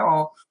year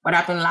or what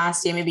happened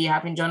last year. Maybe you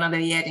haven't journaled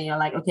it yet and you're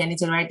like, okay, I need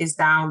to write this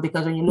down,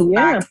 because when you look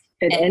back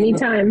at any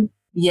time.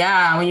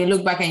 Yeah, when you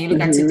look back and you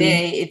look at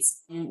today,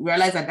 you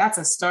realize that that's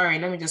a story.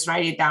 Let me just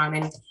write it down.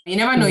 And you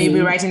never know, you'll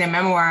be writing a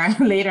memoir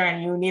later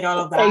and you need all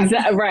of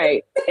that.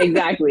 Right,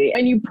 exactly.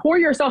 And you pour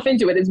yourself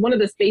into it. It's one of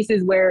the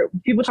spaces where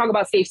people talk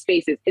about safe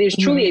spaces. It is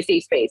truly a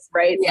safe space,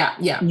 right?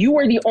 Yeah. You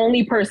are the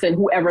only person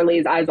who ever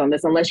lays eyes on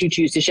this unless you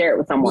choose to share it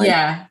with someone.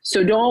 Yeah.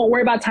 So don't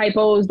worry about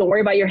typos. Don't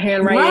worry about your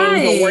handwriting.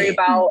 Right. Don't worry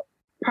about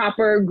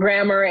proper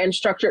grammar and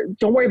structure.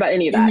 Don't worry about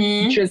any of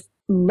that. Just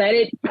let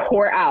it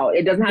pour out.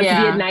 It doesn't have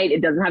to be at night.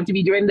 It doesn't have to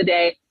be during the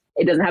day.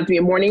 It doesn't have to be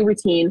a morning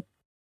routine.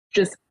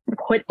 Just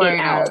put it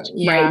out,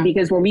 right?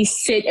 Because when we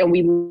sit and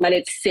we let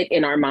it sit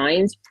in our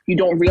minds, you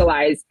don't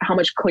realize how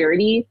much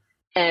clarity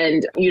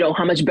and,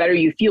 how much better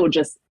you feel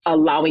just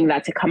allowing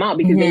that to come out,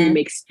 because then you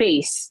make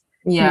space.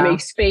 You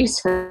make space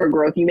for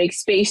growth. You make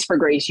space for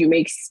grace. You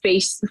make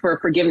space for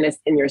forgiveness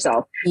in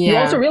yourself. You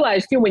also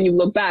realize too, when you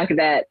look back,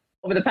 that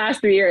over the past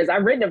 3 years,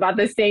 I've written about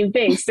the same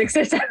thing 6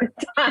 or 7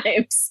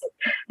 times.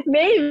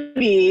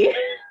 Maybe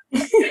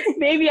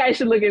I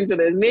should look into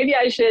this. Maybe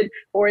I should,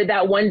 or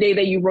that one day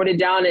that you wrote it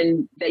down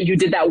and that you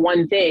did that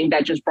one thing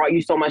that just brought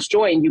you so much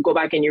joy, and you go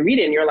back and you read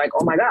it and you're like,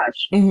 oh my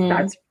gosh,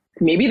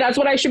 that's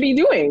what I should be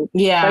doing.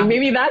 Yeah. Like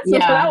maybe that's for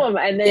that one.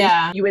 And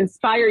then you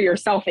inspire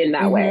yourself in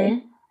that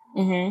way.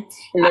 And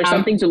there's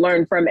something to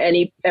learn from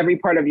every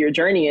part of your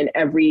journey and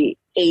every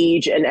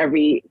age and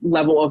every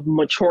level of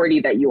maturity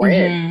that you are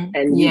in.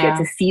 And you get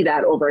to see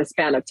that over a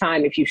span of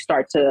time if you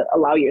start to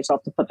allow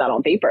yourself to put that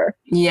on paper.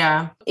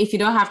 Yeah. If you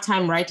don't have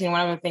time writing,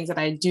 one of the things that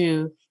I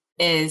do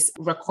is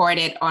record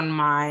it on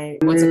my,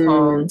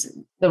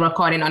 the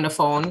recording on the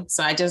phone.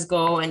 So I just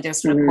go and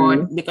just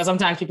record, because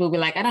sometimes people will be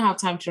like, I don't have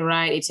time to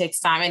write. It takes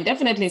time. And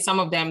definitely some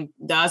of them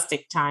does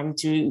take time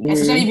to,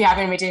 especially if you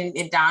haven't written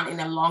it down in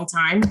a long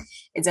time,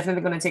 it's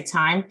definitely going to take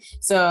time.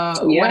 So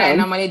what I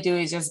normally do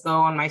is just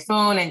go on my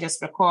phone and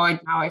just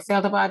record how I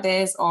felt about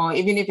this, or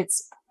even if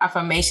it's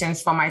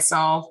affirmations for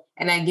myself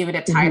and I give it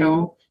a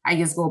title, I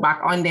just go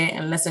back on there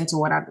and listen to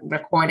what I've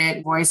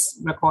recorded, voice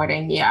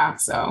recording. Yeah.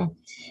 So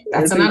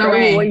that's another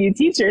way. What you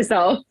teach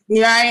yourself.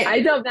 Right.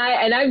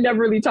 And I've never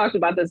really talked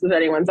about this with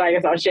anyone, so I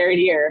guess I'll share it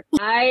here.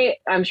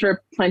 I'm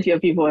sure plenty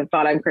of people have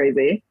thought I'm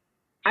crazy.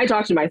 I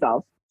talk to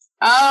myself.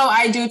 Oh,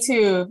 I do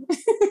too.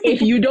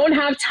 If you don't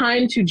have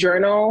time to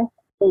journal,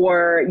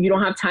 or you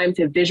don't have time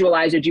to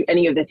visualize or do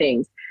any of the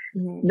things,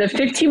 the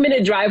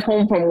 15-minute drive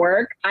home from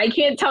work, I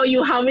can't tell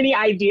you how many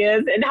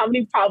ideas and how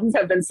many problems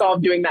have been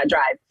solved during that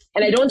drive.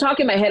 And I don't talk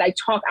in my head, I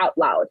talk out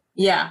loud.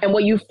 Yeah. And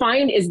what you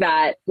find is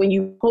that when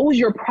you pose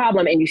your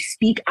problem and you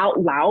speak out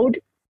loud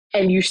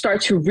and you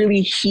start to really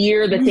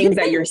hear the things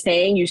that you're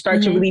saying, you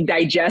start to really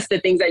digest the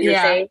things that you're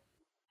saying,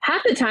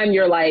 half the time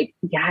you're like,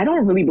 yeah, I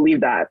don't really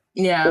believe that.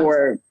 Yeah.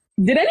 Or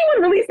did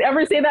anyone really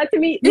ever say that to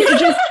me? It's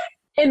just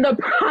in the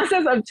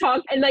process of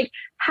talk and like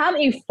have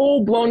a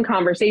full blown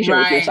conversation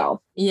with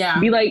yourself. Yeah.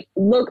 Be like,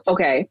 look,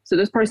 okay, so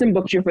this person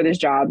booked you for this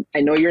job.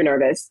 I know you're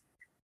nervous.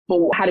 But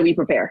how do we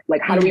prepare?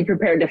 Like, how do we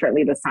prepare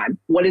differently this time?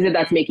 What is it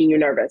that's making you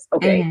nervous?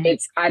 Okay,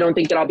 I don't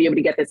think that I'll be able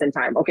to get this in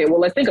time. Okay, well,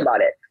 let's think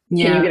about it.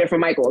 Can you get it from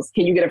Michael's?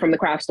 Can you get it from the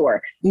craft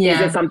store? Is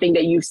it something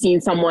that you've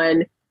seen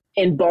someone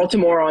in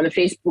Baltimore on a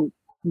Facebook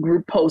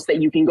group post that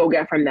you can go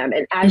get from them?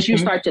 And as you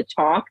start to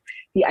talk,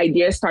 the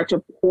ideas start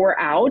to pour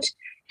out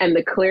and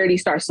the clarity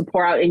starts to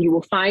pour out. And you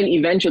will find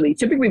eventually,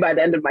 typically by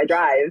the end of my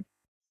drive,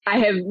 I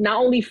have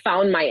not only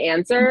found my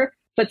answer,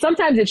 but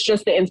sometimes it's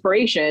just the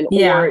inspiration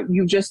or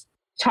you just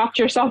talked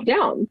yourself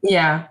down.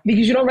 Yeah.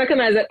 Because you don't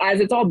recognize it as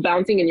it's all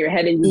bouncing in your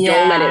head and you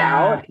don't let it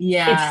out.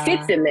 Yeah. It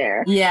sits in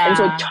there. Yeah. And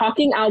so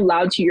talking out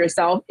loud to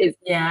yourself is,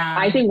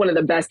 I think, one of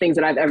the best things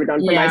that I've ever done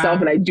for myself.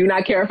 And I do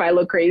not care if I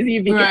look crazy,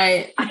 because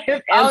I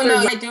have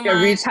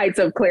answered reach heights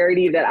of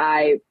clarity that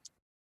I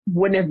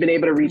wouldn't have been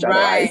able to reach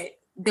otherwise.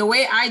 The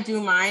way I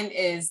do mine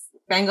is,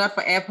 thank God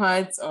for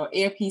AirPods or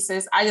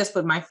earpieces. I just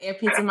put my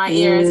earpiece in my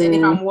ears. And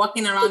if I'm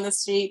walking around the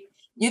street,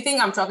 you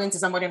think I'm talking to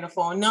somebody on the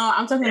phone. No,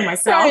 I'm talking to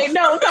myself. Right,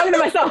 no, I'm talking to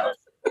myself.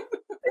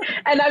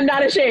 And I'm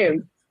not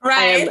ashamed.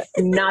 Right. I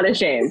am not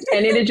ashamed.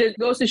 And it just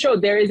goes to show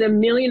there is a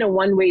million and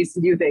one ways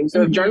to do things.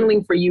 So if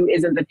journaling for you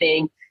isn't the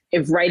thing,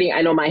 if writing,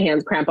 I know my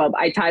hands cramp up.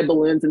 I tie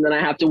balloons and then I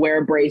have to wear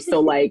a brace. So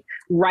like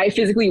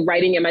physically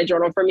writing in my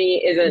journal for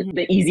me isn't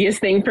the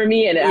easiest thing for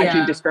me. And it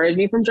actually discouraged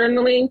me from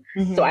journaling.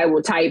 So I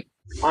will type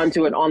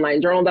onto an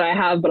online journal that I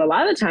have. But a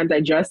lot of the times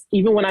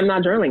even when I'm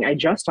not journaling, I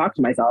just talk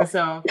to myself.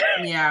 So,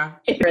 yeah.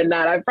 In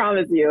that, I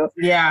promise you.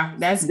 Yeah,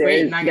 that's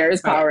great. There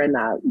is power in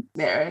that.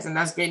 There is. And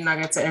that's great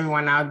nugget to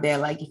everyone out there.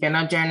 Like, if you're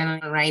not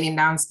journaling and writing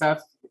down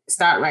stuff,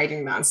 start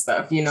writing down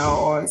stuff,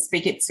 or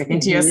speaking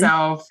to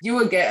yourself. You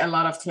will get a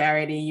lot of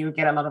clarity. You will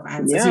get a lot of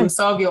answers. Yeah. You will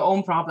solve your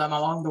own problem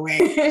along the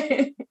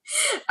way.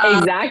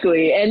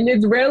 Exactly. And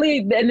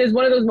there's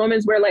one of those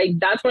moments where like,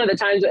 that's one of the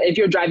times if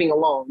you're driving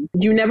alone,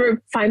 you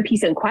never find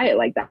peace and quiet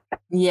like that.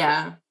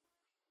 Yeah.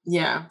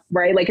 Yeah.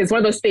 Right. Like, it's one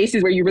of those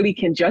spaces where you really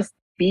can just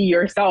be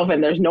yourself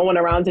and there's no one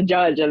around to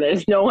judge and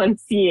there's no one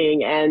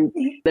seeing and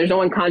there's no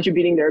one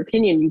contributing their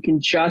opinion. You can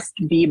just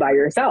be by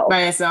yourself.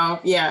 By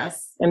yourself,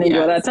 yes. And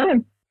enjoy that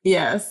time.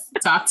 Yes.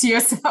 Talk to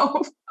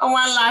yourself. One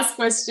last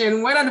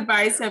question. What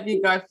advice have you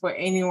got for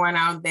anyone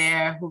out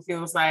there who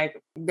feels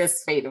like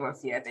this fate of a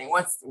fear thing?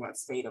 What's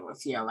fate of a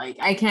fear? Like,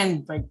 I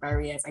can't break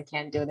barriers. I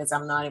can't do this.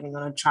 I'm not even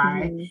going to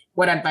try. Mm-hmm.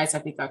 What advice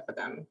have you got for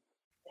them?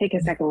 Take a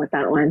second with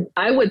that one.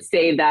 I would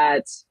say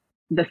that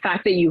the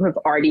fact that you have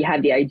already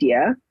had the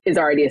idea is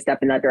already a step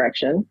in that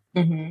direction.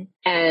 Mm-hmm.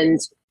 And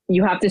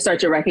you have to start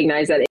to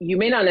recognize that you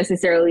may not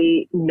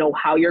necessarily know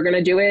how you're going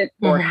to do it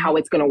or mm-hmm. how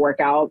it's going to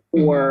work out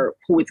mm-hmm. or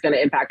who it's going to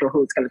impact or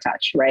who it's going to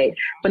touch, right?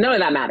 But none of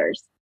that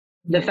matters.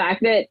 The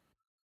fact that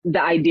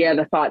the idea,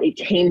 the thought, it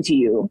came to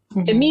you,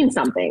 mm-hmm. it means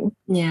something.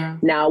 Yeah.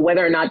 Now,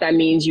 whether or not that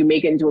means you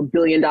make it into $1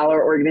 billion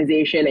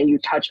organization and you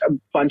touch a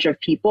bunch of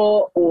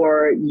people,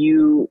 or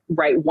you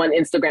write one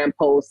Instagram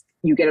post,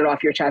 you get it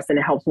off your chest and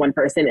it helps one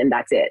person and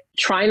that's it.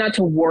 Try not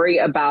to worry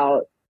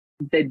about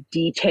the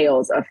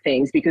details of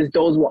things because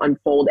those will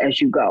unfold as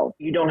you go.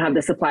 You don't have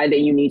the supply that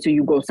you need, so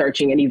you go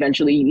searching and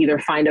eventually you either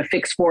find a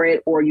fix for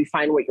it or you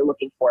find what you're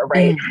looking for,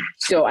 right?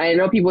 So I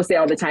know people say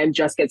all the time,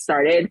 just get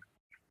started,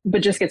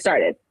 but just get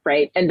started,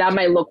 right? And that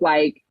might look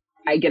like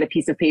I get a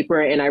piece of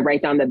paper and I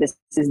write down that this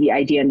is the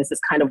idea and this is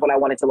kind of what I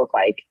want it to look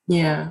like.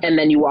 Yeah. And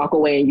then you walk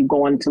away and you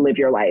go on to live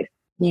your life.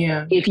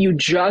 Yeah. If you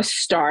just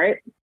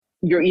start,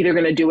 you're either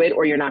going to do it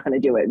or you're not going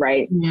to do it,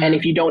 right? Yeah. And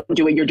if you don't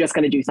do it, you're just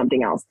going to do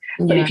something else.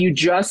 Yeah. But if you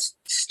just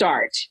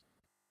start,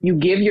 you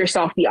give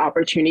yourself the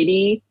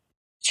opportunity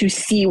to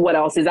see what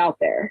else is out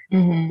there.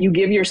 Mm-hmm. You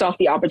give yourself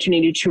the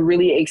opportunity to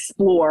really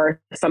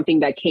explore something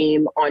that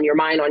came on your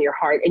mind, on your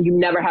heart, and you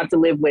never have to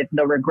live with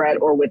the regret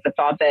or with the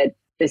thought that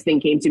this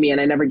thing came to me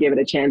and I never gave it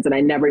a chance and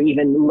I never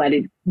even let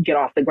it get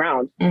off the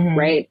ground, mm-hmm.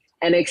 right?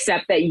 And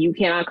accept that you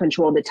cannot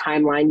control the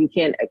timeline. You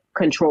can't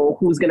control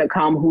who's going to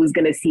come, who's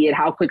going to see it,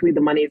 how quickly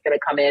the money is going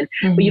to come in.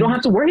 Mm-hmm. But you don't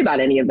have to worry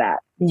about any of that.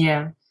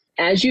 Yeah.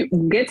 As you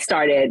get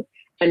started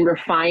and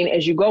refine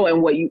as you go,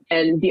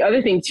 and the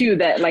other thing too,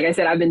 that like I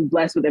said, I've been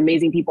blessed with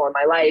amazing people in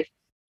my life.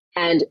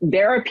 And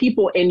there are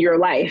people in your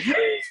life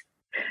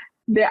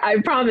that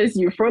I promise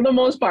you, for the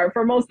most part,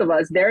 for most of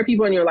us, there are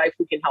people in your life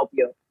who can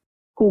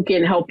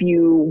help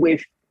you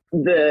with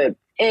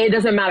it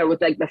doesn't matter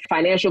with like the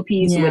financial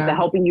piece, with the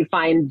helping you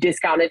find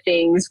discounted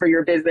things for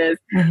your business,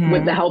 mm-hmm.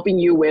 with the helping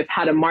you with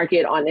how to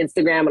market on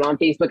Instagram and on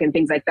Facebook and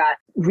things like that.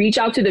 Reach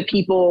out to the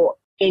people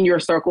in your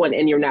circle and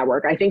in your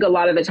network. I think a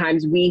lot of the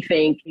times we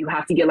think you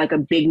have to get like a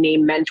big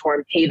name mentor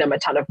and pay them a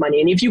ton of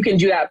money. And if you can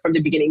do that from the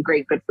beginning,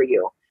 great, good for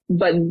you.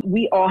 But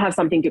we all have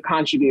something to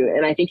contribute.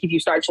 And I think if you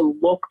start to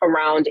look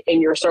around in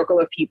your circle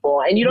of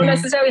people, and you don't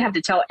necessarily have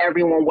to tell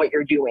everyone what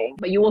you're doing,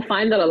 but you will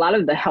find that a lot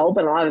of the help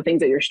and a lot of the things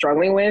that you're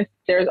struggling with,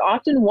 there's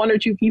often one or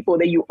two people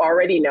that you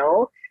already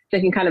know that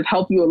can kind of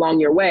help you along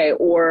your way.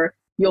 Or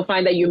you'll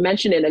find that you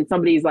mention it and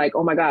somebody's like,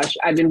 oh my gosh,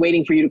 I've been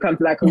waiting for you to come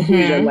to that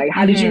conclusion. Mm-hmm. Like,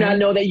 how did you not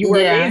know that you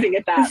were amazing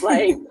at that?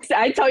 Like,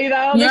 I tell you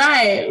that all the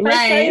time.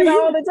 I tell you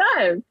that all the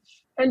time.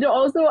 And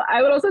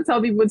I would also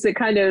tell people to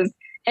kind of,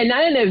 and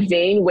not in a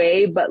vain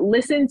way, but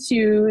listen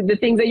to the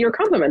things that you're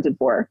complimented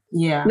for.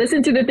 Yeah.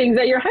 Listen to the things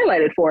that you're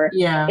highlighted for.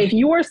 Yeah. If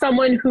you are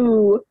someone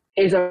who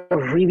is a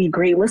really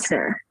great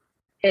listener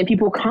and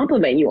people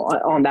compliment you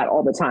on that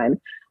all the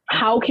time,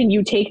 how can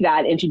you take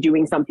that into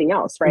doing something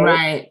else?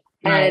 Right.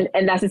 Right.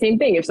 And that's the same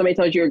thing. If somebody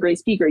tells you you're a great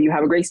speaker, you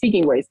have a great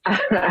speaking voice. I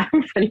have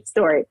a funny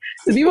story.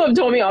 So people have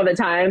told me all the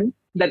time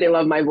that they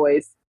love my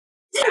voice.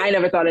 I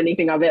never thought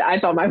anything of it. I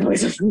thought my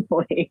voice was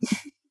annoying.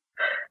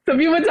 So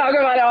people talk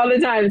about it all the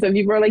time. So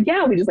people are like,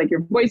 yeah, we just like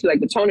your voice, we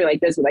like the tone, we like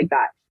this, we like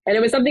that. And it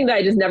was something that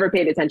I just never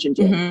paid attention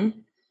to. Mm-hmm.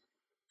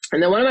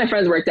 And then one of my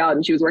friends worked out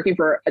and she was working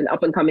for an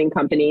up and coming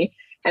company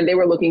and they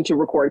were looking to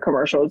record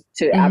commercials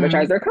to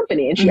advertise their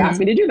company. And she asked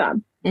me to do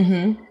them.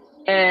 Mm-hmm.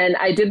 And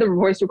I did the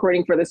voice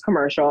recording for this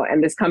commercial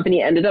and this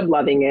company ended up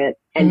loving it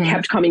and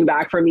kept coming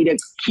back for me to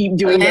keep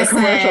doing their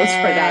commercials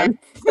for them.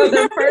 So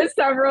the first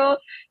several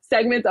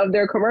segments of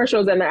their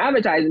commercials and their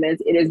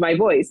advertisements, it is my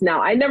voice.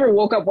 Now, I never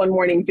woke up one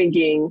morning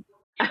thinking,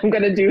 I'm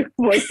going to do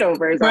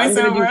voiceovers or I'm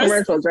going to do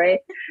commercials, right?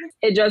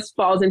 It just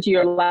falls into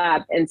your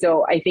lap. And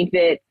so I think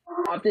that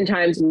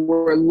oftentimes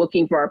we're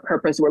looking for our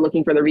purpose. We're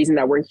looking for the reason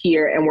that we're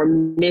here. And we're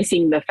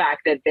missing the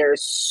fact that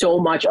there's so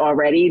much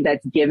already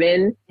that's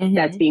given,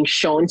 that's being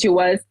shown to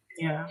us.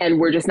 Yeah. And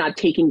we're just not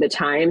taking the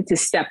time to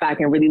step back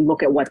and really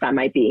look at what that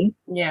might be.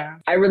 Yeah.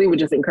 I really would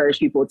just encourage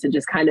people to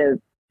just kind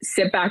of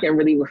sit back and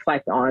really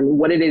reflect on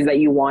what it is that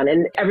you want.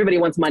 And everybody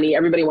wants money.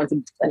 Everybody wants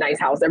a nice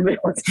house. Everybody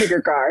wants a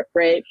bigger car,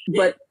 right?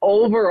 But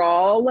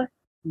overall,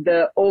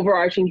 the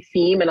overarching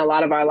theme in a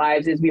lot of our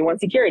lives is we want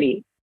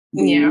security.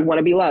 We want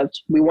to be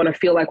loved. We want to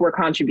feel like we're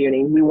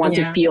contributing. We want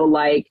to feel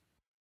like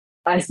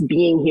us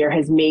being here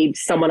has made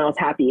someone else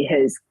happy,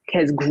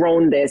 has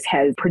grown this,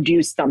 has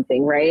produced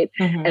something, right?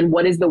 And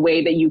what is the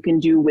way that you can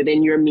do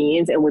within your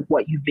means and with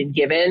what you've been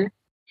given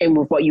and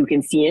with what you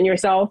can see in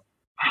yourself?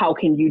 how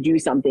can you do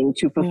something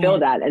to fulfill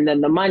that? And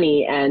then the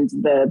money and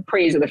the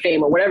praise or the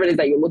fame or whatever it is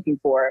that you're looking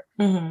for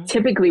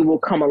typically will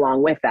come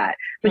along with that.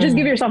 But just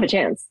give yourself a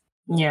chance.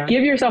 Yeah.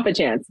 Give yourself a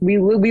chance. We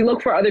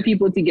look for other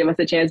people to give us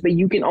a chance, but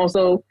you can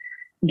also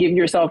give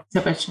yourself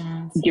a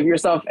chance. Give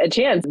yourself a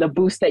chance. The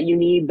boost that you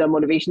need, the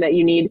motivation that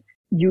you need,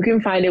 you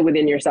can find it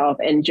within yourself,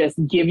 and just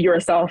give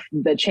yourself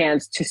the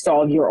chance to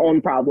solve your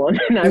own problem.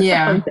 And I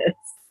found this.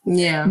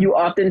 Yeah. You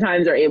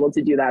oftentimes are able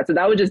to do that. So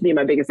that would just be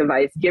my biggest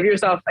advice. Give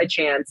yourself a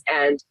chance,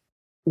 and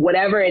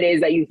whatever it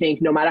is that you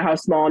think, no matter how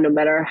small, no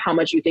matter how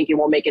much you think it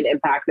won't make an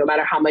impact, no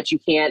matter how much you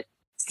can't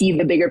see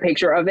the bigger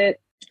picture of it,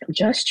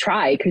 just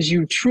try, because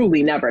you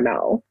truly never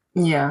know.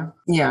 Yeah.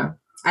 Yeah.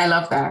 I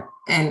love that.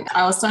 And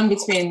I was torn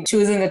between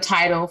choosing the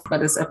title for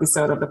this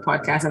episode of the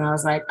podcast, and I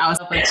was like, I was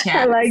up a chance.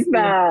 I like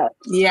that.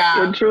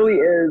 Yeah. It truly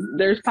is.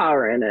 There's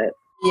power in it.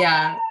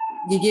 Yeah.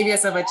 You give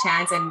yourself a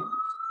chance and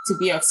to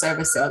be of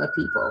service to other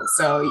people.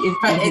 So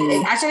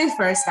it actually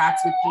first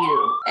starts with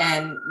you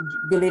and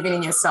believing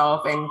in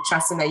yourself and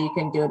trusting that you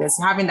can do this.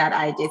 Having that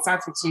idea, it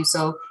starts with you.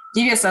 So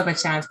give yourself a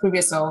chance, prove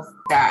yourself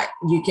that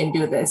you can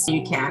do this,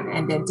 you can,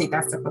 and then take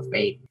that step of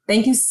faith.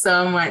 Thank you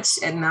so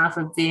much, Edna,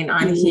 for being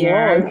on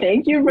here. Oh,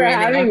 thank you for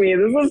having me.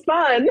 This was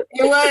fun.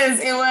 It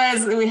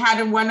was. We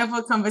had a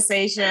wonderful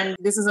conversation.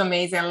 This is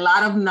amazing. A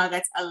lot of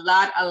nuggets, a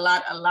lot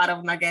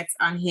of nuggets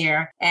on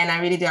here. And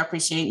I really do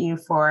appreciate you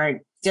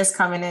for just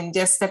coming and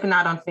just stepping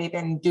out on faith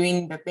and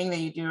doing the thing that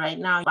you do right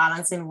now,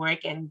 balancing work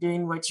and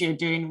doing what you're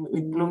doing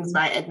with Blooms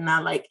by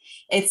Edna. Like,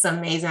 it's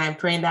amazing. I'm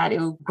praying that it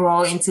will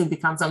grow into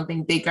become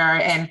something bigger,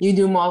 and you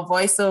do more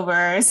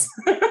voiceovers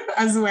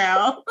as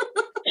well.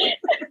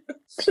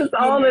 Just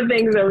all the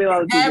things that we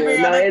love to Every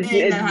do. other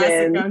thing that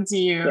has to come to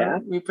you. Yeah.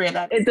 We pray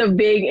that. It's a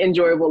big,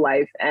 enjoyable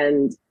life,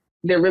 and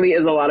there really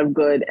is a lot of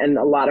good and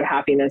a lot of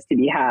happiness to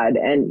be had.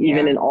 And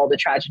even in all the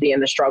tragedy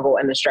and the struggle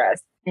and the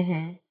stress,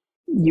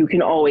 you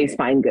can always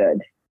find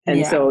good.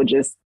 And so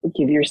just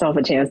give yourself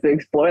a chance to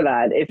explore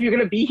that. If you're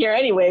going to be here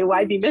anyway,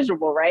 why be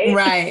miserable, right?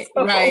 Right,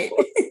 right.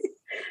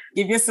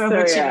 Give yourself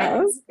a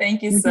chance.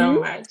 Thank you so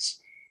much.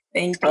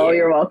 Thank you. Oh,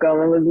 you're welcome.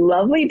 It was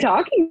lovely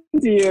talking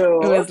to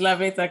you. It was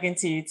lovely talking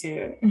to you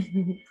too.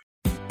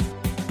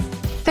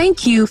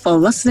 Thank you for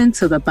listening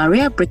to the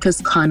Barrier Breakers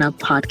Corner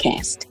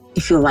podcast.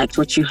 If you liked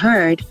what you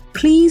heard,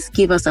 please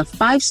give us a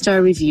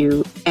 5-star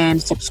review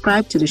and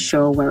subscribe to the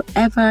show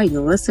wherever you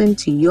listen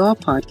to your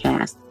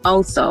podcast.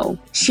 Also,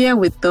 share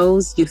with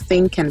those you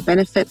think can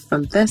benefit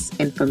from this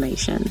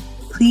information.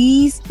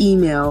 Please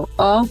email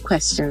all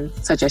questions,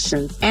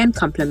 suggestions, and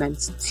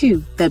compliments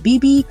to the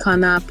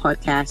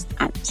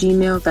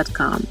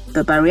bbcornerpodcast@gmail.com.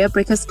 The Barrier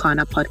Breakers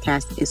Corner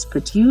podcast is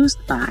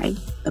produced by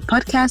the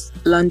Podcast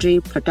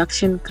Laundry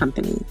Production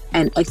Company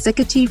and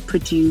executive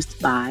produced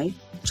by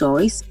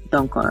Joyce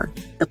Donkor.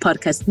 The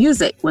podcast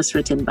music was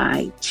written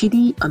by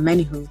Chidi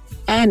Omenihu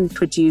and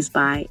produced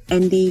by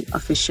Andy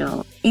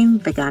Official in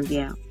The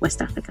Gambia,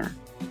 West Africa.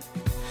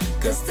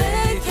 'Cause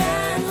they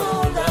can't hold